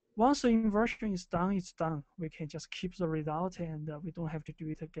 once the inversion is done, it's done. We can just keep the result, and we don't have to do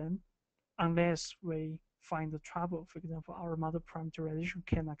it again, unless we find the trouble. For example, our model parameterization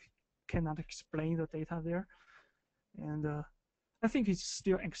cannot explain the data there, and I think it's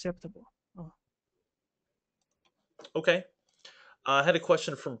still acceptable. Okay. I had a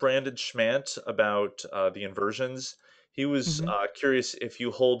question from Brandon Schmant about the inversions. He was Mhm. curious if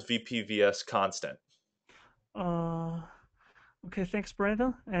you hold VPVS constant. Uh, okay, thanks,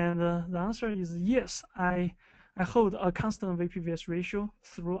 Brandon. And the answer is yes. I hold a constant VPVS ratio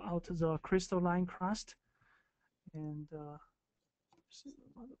throughout the crystalline crust. And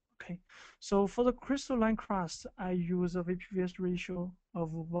okay, so for the crystalline crust, I use a VPVS ratio of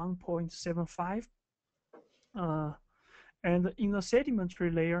 1.75. Uh, and in the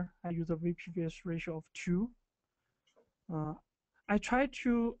sedimentary layer, I use a VPVS ratio of 2. Uh, I try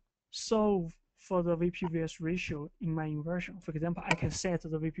to solve for the VPVS ratio in my inversion. For example, I can set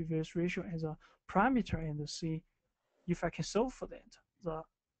the VPVS ratio as a parameter and see if I can solve for that. The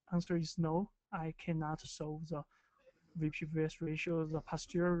answer is no, I cannot solve the VPVS ratio. The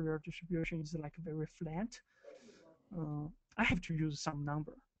posterior distribution is like very flat. I have to use some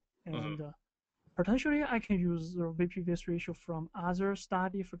number. Mhm. And potentially, I can use the VPVS ratio from other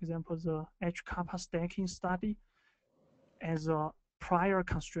study, for example, the H-kappa stacking study, as a prior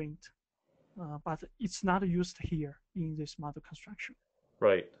constraint, but it's not used here in this model construction.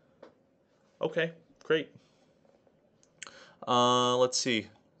 Right. Okay, great. Let's see.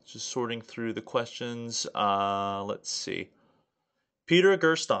 Just sorting through the questions. Let's see. Peter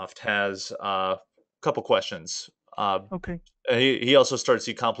Gerstoft has a couple questions. Okay. He also starts,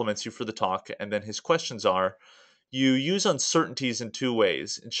 he compliments you for the talk, and then his questions are: you use uncertainties in two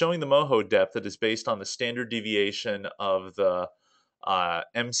ways. In showing the MOHO depth, it is based on the standard deviation of the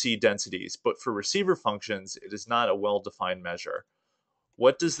MC densities, but for receiver functions, it is not a well defined measure.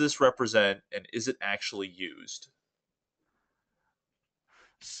 What does this represent, and is it actually used?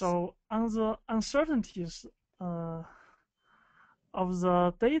 So on the uncertainties uh, of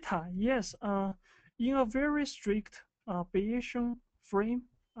the data, yes, in a very strict Bayesian frame,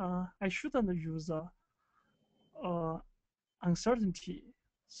 I shouldn't use uh, uncertainty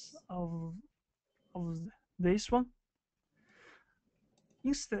of, of this one.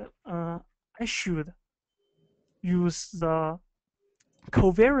 Instead, I should use the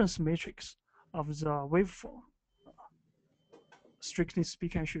covariance matrix of the waveform. Strictly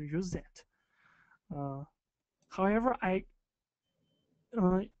speaking, I should use that. Uh, However,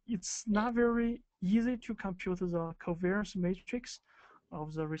 it's not very easy to compute the covariance matrix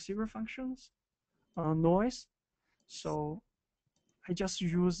of the receiver functions noise. So I just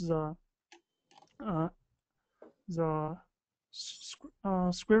use uh, the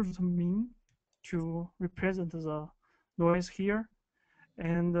square root mean to represent the noise here.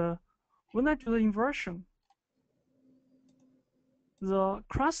 And when I do the inversion, the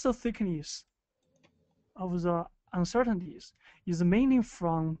crust thickness of the uncertainties is mainly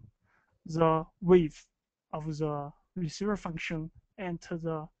from the wave of the receiver function and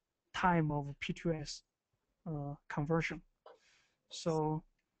the time of P2S conversion. So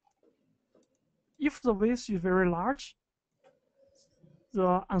if the wave is very large,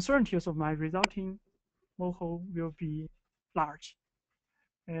 the uncertainties of my resulting MOHO will be large.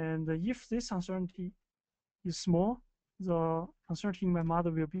 And if this uncertainty is small, the uncertainty in my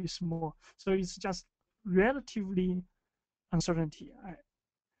model will be small. So it's just relatively uncertainty.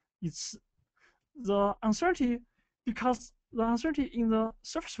 It's the uncertainty because the uncertainty in the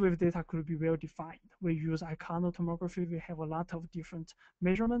surface wave data could be well defined. We use iconotomography, we have a lot of different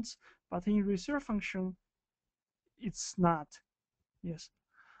measurements, but in receiver function, it's not. Yes.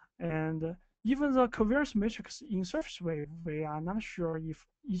 And even the covariance matrix in surface wave, we are not sure if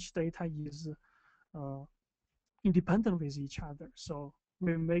each data is uh, independent with each other. So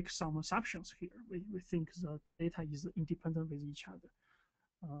we make some assumptions here. We think the data is independent with each other.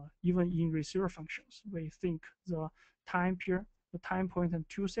 Even in receiver functions, we think the time point in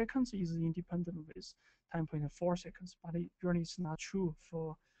 2 seconds is independent with time point in 4 seconds, but it really is not true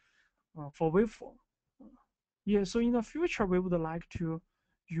for waveform. Yeah, so in the future, we would like to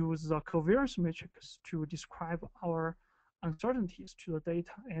use the covariance matrix to describe our uncertainties to the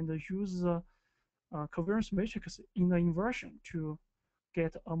data and use the covariance matrix in the inversion to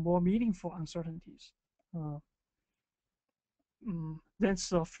get a more meaningful uncertainties. Uh, that's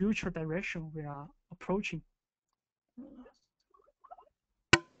the future direction we are approaching.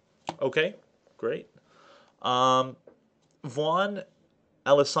 Okay, great. Um, Vaughn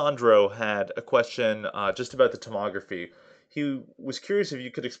Alessandro had a question just about the tomography. He was curious if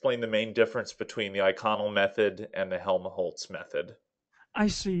you could explain the main difference between the iconal method and the Helmholtz method. I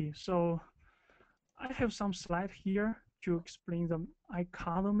see. So I have some slide here to explain the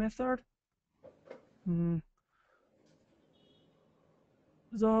icono method. Mm,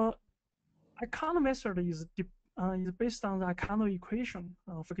 the icono method is is based on the Icano equation.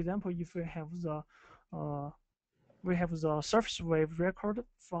 For example, if we have the surface wave record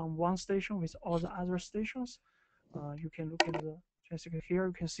from one station with all the other stations. You can look at the transcript here.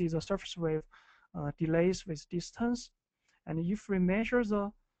 You can see the surface wave delays with distance. And if we measure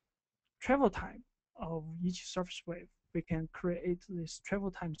the travel time of each surface wave, we can create this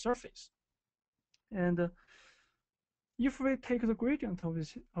travel time surface. And if we take the gradient of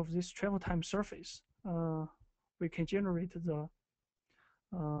this travel time surface, we can generate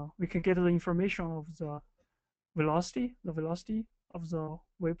we can get the information of the velocity of the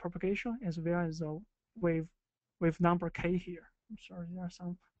wave propagation, as well as the wave number k here. I'm sorry, there's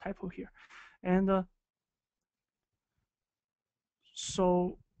some typo here. And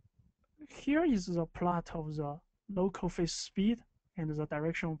so here is the plot of the local phase speed and the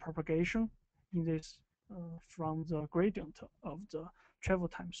direction of propagation in this from the gradient of the travel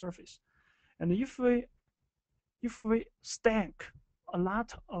time surface. And if we stack a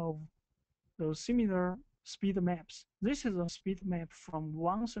lot of those similar speed maps, this is a speed map from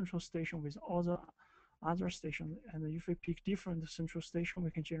one central station with all the other stations. And if we pick different central station,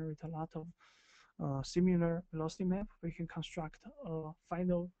 we can generate a lot of similar velocity map. We can construct a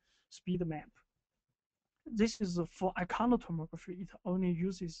final speed map. This is for iconotomography. It only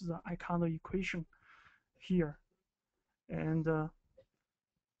uses the Icano equation here. And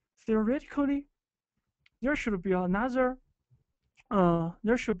theoretically, there should be another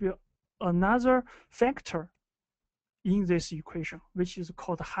factor in this equation, which is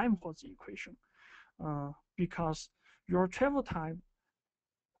called Helmholtz equation, because your travel time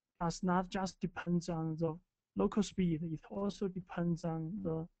does not just depend on the local speed, it also depends on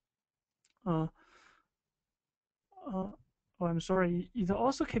the I'm sorry, it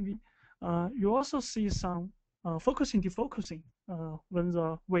also can be, you also see some focusing defocusing when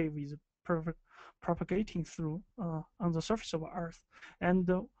the wave is propagating through on the surface of Earth. And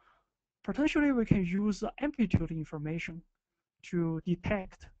potentially we can use the amplitude information to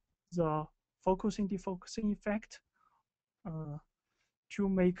detect the focusing defocusing effect to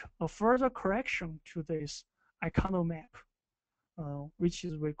make a further correction to this Icano map, which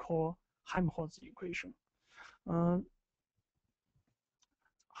is we call Helmholtz equation.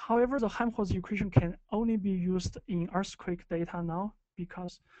 However, the Helmholtz equation can only be used in earthquake data now,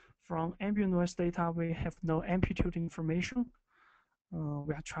 because from ambient noise data we have no amplitude information.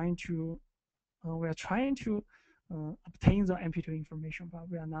 We are trying to obtain the amplitude information, but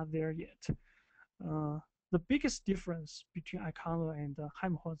we are not there yet. The biggest difference between Icano and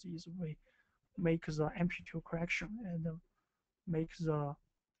Helmholtz is we make the amplitude correction and make the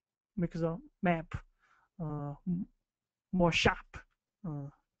map more sharp,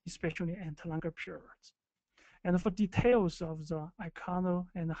 especially at longer periods. And for details of the Icano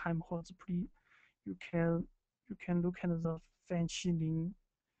and Helmholtz, you can look at the Fan Qilin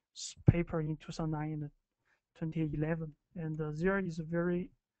paper in 2009 and 2011, and there is a very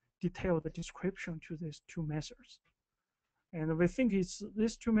detailed description to these two methods. And we think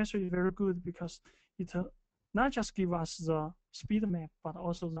these two methods is very good because it not just give us the speed map, but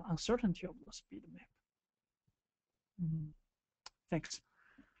also the uncertainty of the speed map. Thanks.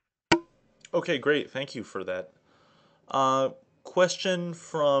 Okay, great. Thank you for that. Question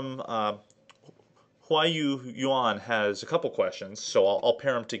from Huayu Yuan has a couple questions, so I'll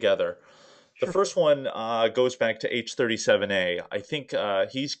pair them together. The Sure. first one goes back to H37A. I think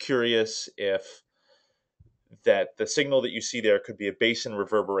he's curious if that the signal that you see there could be a basin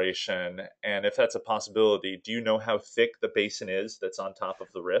reverberation, and if that's a possibility, do you know how thick the basin is that's on top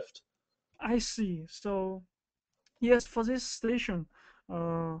of the rift? I see. So yes, for this station,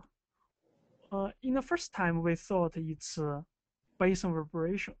 in the first time we thought it's basin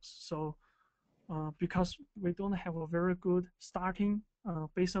reverberations. So because we don't have a very good starting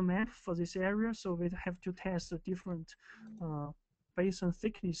basin map for this area, so we have to test a different basin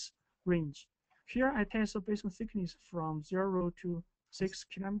thickness range. Here I test the basin thickness from 0 to 6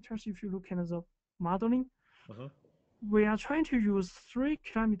 kilometers. If you look at the modeling, we are trying to use 3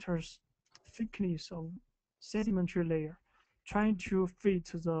 kilometers thickness of sedimentary layer, trying to fit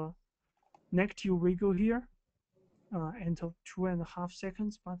the negative wiggle here until 2.5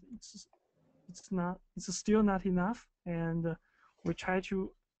 seconds, but it's still not enough, and we try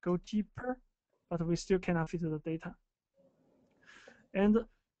to go deeper, but we still cannot fit the data. And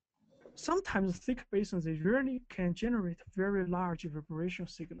sometimes thick basins, they really can generate very large vibration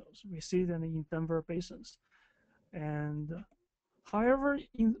signals. We see them in Denver basins. And however,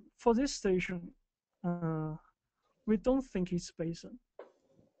 for this station, we don't think it's basin,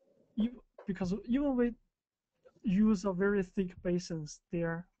 because even we use a very thick basins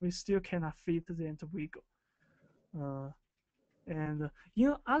there, we still cannot fit the wiggle. And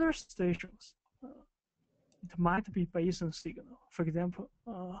in other stations, it might be Bayesian signal. For example,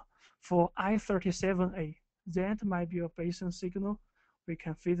 for I37A, that might be a Bayesian signal. We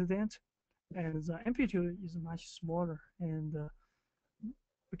can fit that, and the amplitude is much smaller, and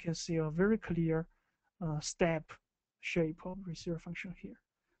we can see a very clear step shape of receiver function here.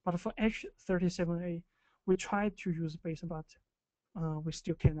 But for H37A, we tried to use Bayesian, but we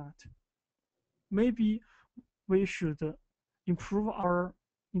still cannot. Maybe we should improve our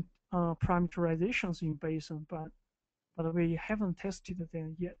parameterizations in Bayesian, but we haven't tested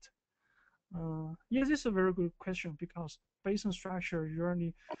them yet. Yeah, this is a very good question because Bayesian structure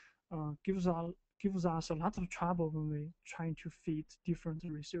usually gives us a lot of trouble when we trying to fit different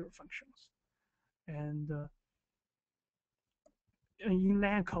receiver functions, and in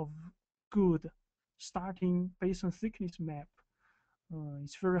lack of good starting Bayesian thickness map,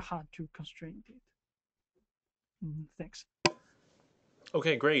 it's very hard to constrain it. Thanks.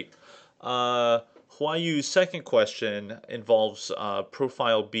 Okay, great. Huayu's second question involves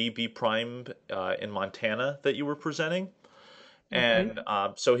profile B prime in Montana that you were presenting. Okay. And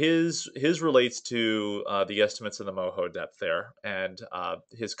so his relates to the estimates of the MOHO depth there. And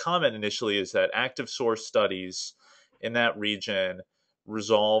his comment initially is that active source studies in that region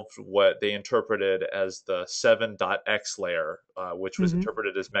resolved what they interpreted as the 7.x layer, which was Mm-hmm.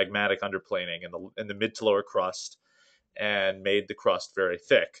 interpreted as magmatic underplaning in the mid to lower crust and made the crust very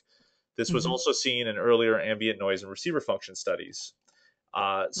thick. This was Mm-hmm. also seen in earlier ambient noise and receiver function studies.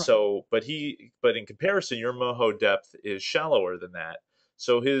 Right. But in comparison, your moho depth is shallower than that.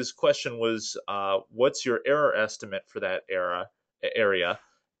 So his question was, what's your error estimate for that area?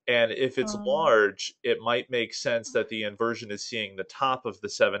 And if it's Uh, large, it might make sense that the inversion is seeing the top of the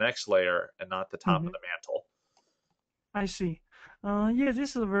 7x layer and not the top of mm-hmm. the mantle. I see. Yeah,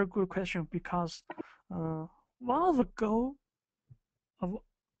 this is a very good question because one of the goal of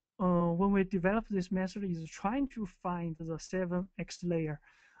when we develop this method is trying to find the 7x layer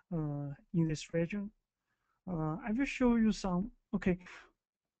in this region. I will show you some. Okay,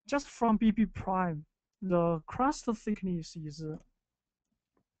 just from BB prime, the crust thickness is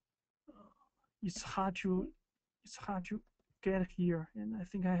it's hard to it's hard to get here, and I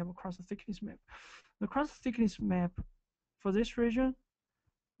think I have a crust thickness map. The crust thickness map for this region,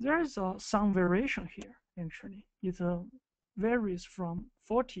 there is some variation here. Actually, it varies from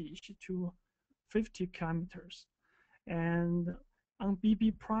 40 to 50 kilometers, and on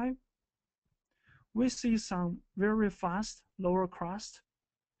BB prime, we see some very fast lower crust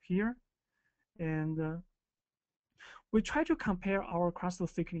here, and we try to compare our crust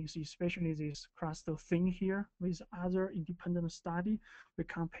thickness, especially this crust thin here, with other independent study. We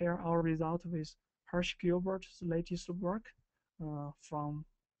compare our result with Hirsch-Gilbert's latest work from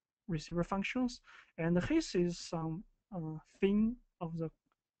receiver functions, and his is some thin of the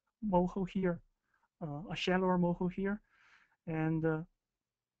moho here, a shallower moho here, and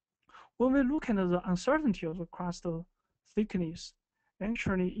when we look at the uncertainty of the crust thickness,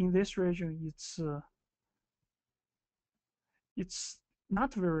 actually in this region it's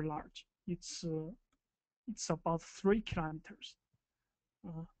not very large. It's about 3 kilometers.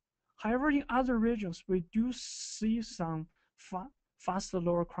 Uh, However, in other regions, we do see some faster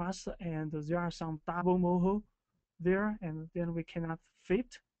lower crust, and there are some double moho there, and then we cannot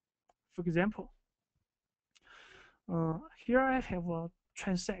fit. For example, here I have a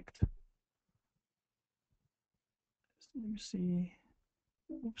transect. Let me see.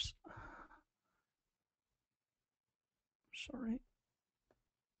 Oops. Sorry.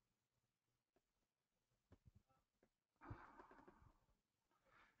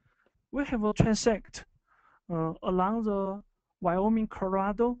 We have a transect along the Wyoming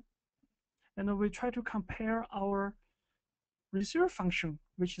Colorado, and we try to compare our receiver function,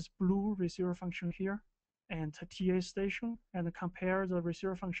 which is blue receiver function here, and TA station, and compare the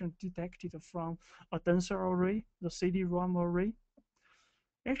receiver function detected from a denser array, the CD-ROM array.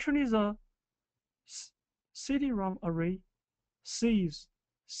 Actually, the CD-ROM array sees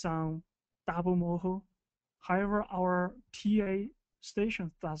some double moho. However, our TA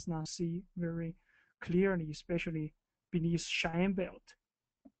station does not see very clearly, especially beneath Cheyenne belt.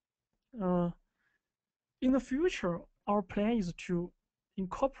 In the future, our plan is to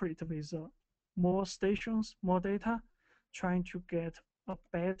incorporate with more stations, more data, trying to get a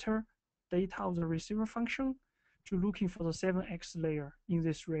better data of the receiver function to looking for the 7x layer in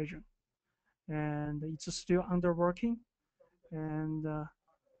this region. And it's still under working. And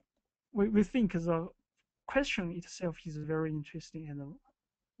we think the question itself is very interesting, and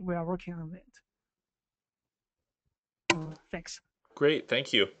we are working on that. Thanks. Great,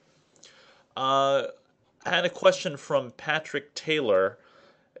 thank you. Uh, I had a question from Patrick Taylor.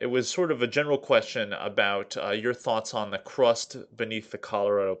 It was sort of a general question about your thoughts on the crust beneath the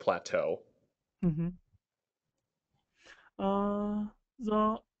Colorado Plateau. Mhm. Uh,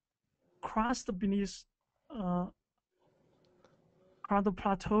 the crust beneath uh, Colorado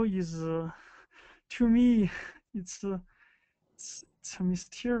Plateau is, to me, it's, it's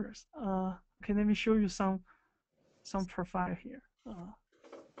mysterious. Okay, let me show you some profile here.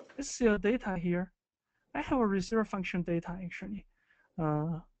 Let's see the data here. I have a receiver function data actually,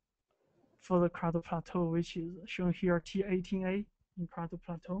 uh, for the Colorado Plateau, which is shown here T18A in Colorado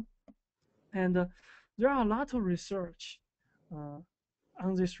Plateau, and there are a lot of research uh,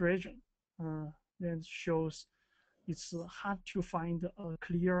 on this region that shows it's hard to find a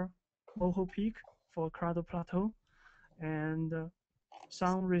clear Moho peak for Colorado Plateau, and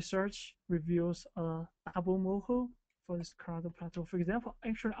some research reveals a double Moho for this Colorado Plateau. For example,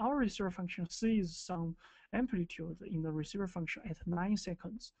 actually our receiver function sees some amplitude in the receiver function at 9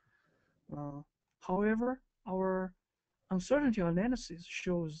 seconds. However, our uncertainty analysis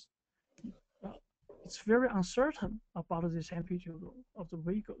shows uh, it's very uncertain about this amplitude of the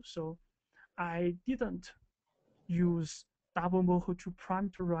vehicle. So I didn't use double Moho to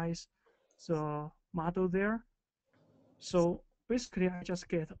parameterize the model there. So basically, I just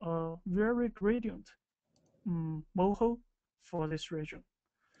get a very gradient Moho for this region.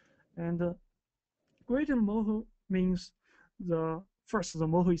 And gradient Moho means the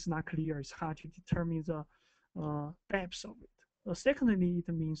Moho is not clear. It's hard to determine the depth of it. Secondly,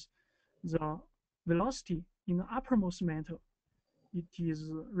 it means the velocity in the uppermost mantle, it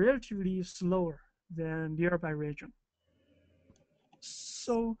is relatively slower than nearby region.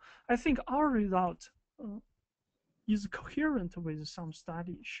 So I think our result is coherent with some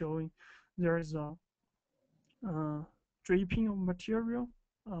study showing there is a dripping of material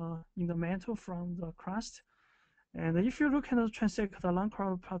in the mantle from the crust. And if you look at the transect along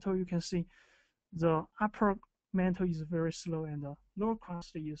Colorado Plateau, you can see the upper mantle is very slow and the lower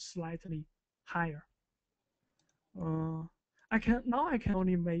crust is slightly higher. I can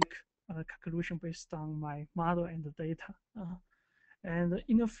only make a conclusion based on my model and the data. And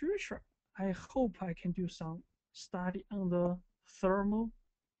in the future, I hope I can do some study on the thermal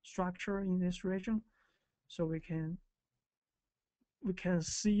structure in this region, so we can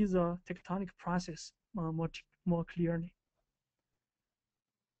see the tectonic process more clearly.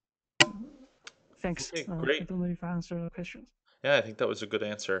 Thanks. Okay, I great. don't know if I answered the questions. Yeah, I think that was a good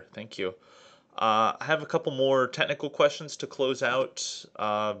answer. Thank you. I have a couple more technical questions to close out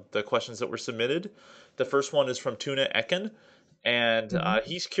the questions that were submitted. The first one is from Tuna Ecken, and Mm-hmm.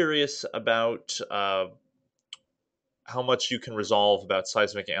 he's curious about how much you can resolve about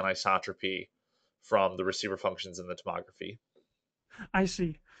seismic anisotropy from the receiver functions in the tomography. I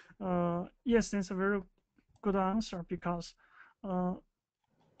see. Yes, that's a very good answer because uh,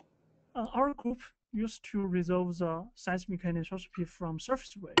 our group used to resolve the seismic anisotropy from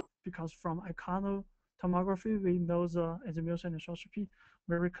surface wave because from icono tomography we know the azimuthal anisotropy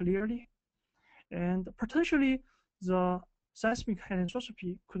very clearly, and potentially the seismic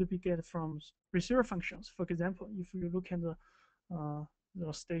anisotropy could be get from receiver functions. For example, if you look at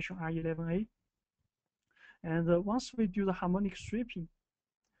the station R11A, and once we do the harmonic stripping,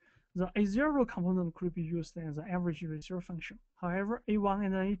 the A0 component could be used as the average receiver function. However, A1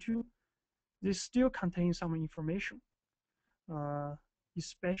 and A2, they still contain some information,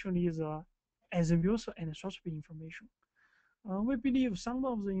 especially the azimuthal anisotropy information. We believe some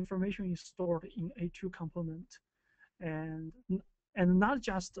of the information is stored in A2 component, and not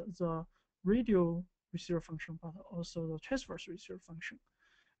just the radial receiver function, but also the transverse receiver function.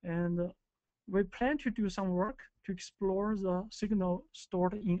 And we plan to do some work to explore the signal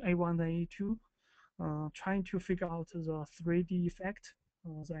stored in A1 and A2, trying to figure out the 3D effect,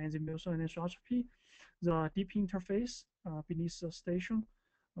 the azimuthal anisotropy, the deep interface beneath the station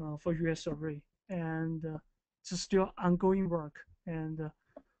for US array. And it's still ongoing work. And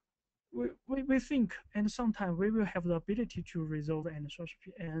we think, and sometime we will have the ability to resolve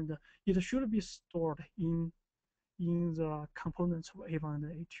anisotropy, and it should be stored in the components of A1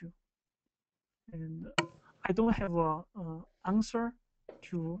 and A2. And I don't have a answer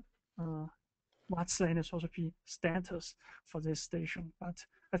to what's the anisotropy status for this station, but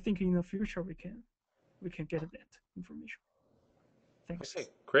I think in the future we can get that information. Thanks. Okay,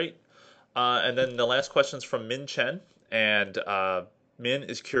 great. And then the last question is from Min Chen, and Min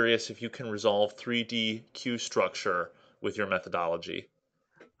is curious if you can resolve 3D Q structure with your methodology.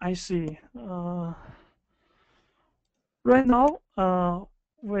 I see. Right now,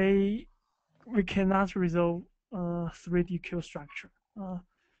 we cannot resolve 3D Q structure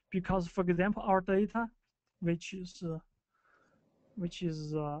because, for example, our data which is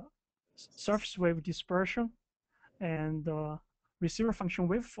surface wave dispersion and receiver function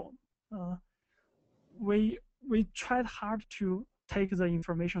waveform. Uh, we we tried hard to take the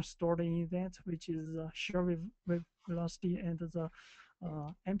information stored in that, which is the shear wave velocity and the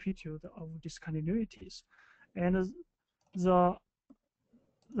amplitude of discontinuities, and the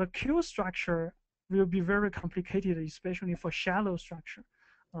the Q structure will be very complicated, especially for shallow structure.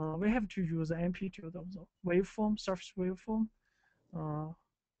 We have to use the amplitude of the waveform, surface waveform, uh,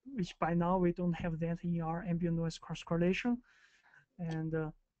 which by now we don't have that in our ambient noise cross correlation. And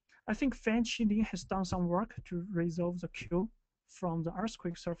I think Fan Qilin has done some work to resolve the Q from the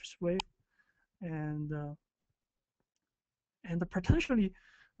earthquake surface wave, and potentially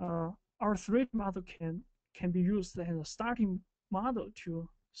our 3D model can be used as a starting model to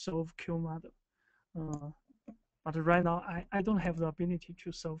solve Q model. But right now, I don't have the ability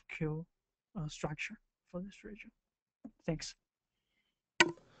to solve Q structure for this region. Thanks.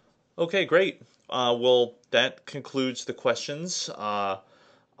 Okay, great. Well, that concludes the questions.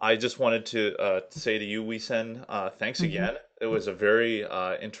 I just wanted to say to you, Weisen, thanks Mm-hmm. again. It was a very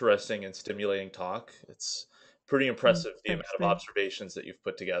interesting and stimulating talk. It's pretty impressive the Thanks, amount of Danny. observations that you've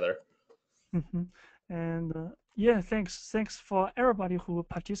put together. Mm-hmm. And yeah, thanks for everybody who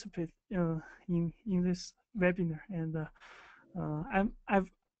participated in this webinar. And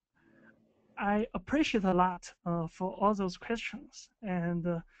I appreciate a lot for all those questions, and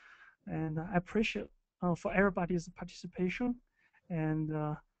I appreciate for everybody's participation,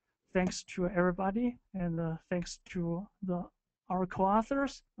 and thanks to everybody, and thanks to our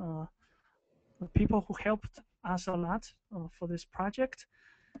co-authors, the people who helped us a lot for this project,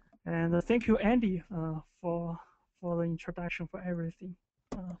 and thank you, Andy, for the introduction, for everything,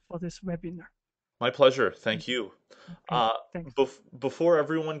 for this webinar. My pleasure. Thank Thank you. you. Okay, thanks. Before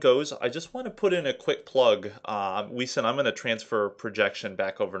everyone goes, I just want to put in a quick plug. Weisen, I'm going to transfer projection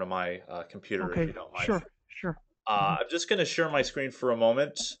back over to my computer if Okay, you don't mind. sure. Mm-hmm. I'm just going to share my screen for a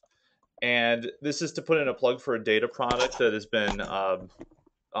moment. And this is to put in a plug for a data product that has been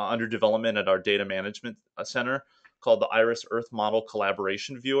under development at our data management center called the Iris Earth Model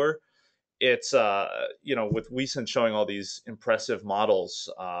Collaboration Viewer. It's with Weisen showing all these impressive models,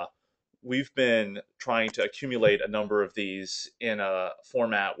 we've been trying to accumulate a number of these in a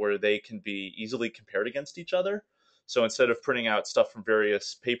format where they can be easily compared against each other. So instead of printing out stuff from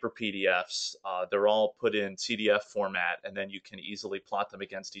various paper PDFs, they're all put in CDF format, and then you can easily plot them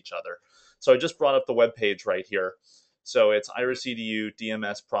against each other. So I just brought up the web page right here. So it's Iris EDU,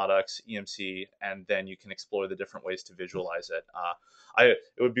 DMS products, EMC, and then you can explore the different ways to visualize it. It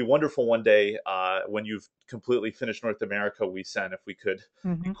would be wonderful one day when you've completely finished North America, Weisen, if we could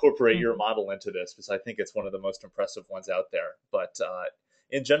Mm-hmm. incorporate your Mm-hmm. model into this, because I think it's one of the most impressive ones out there. But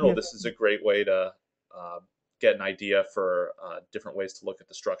in general, Yeah. this is a great way to get an idea for different ways to look at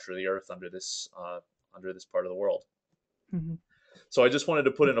the structure of the Earth under this part of the world. Mm-hmm. So I just wanted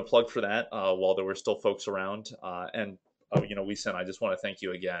to put in a plug for that while there were still folks around. And Weisen, I just want to thank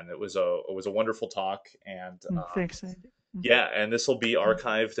you again. It was a wonderful talk, and Thanks, Andy. yeah, and this will be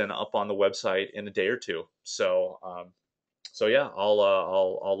archived and up on the website in a day or two. So yeah,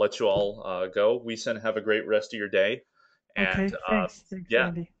 I'll let you all go. Weisen, have a great rest of your day, and Okay, thanks, yeah,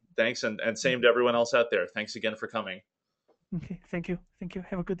 Andy. thanks, and same to everyone else out there. Thanks again for coming. Okay, thank you.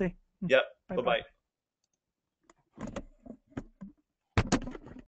 Have a good day. Yep, Bye bye bye. bye.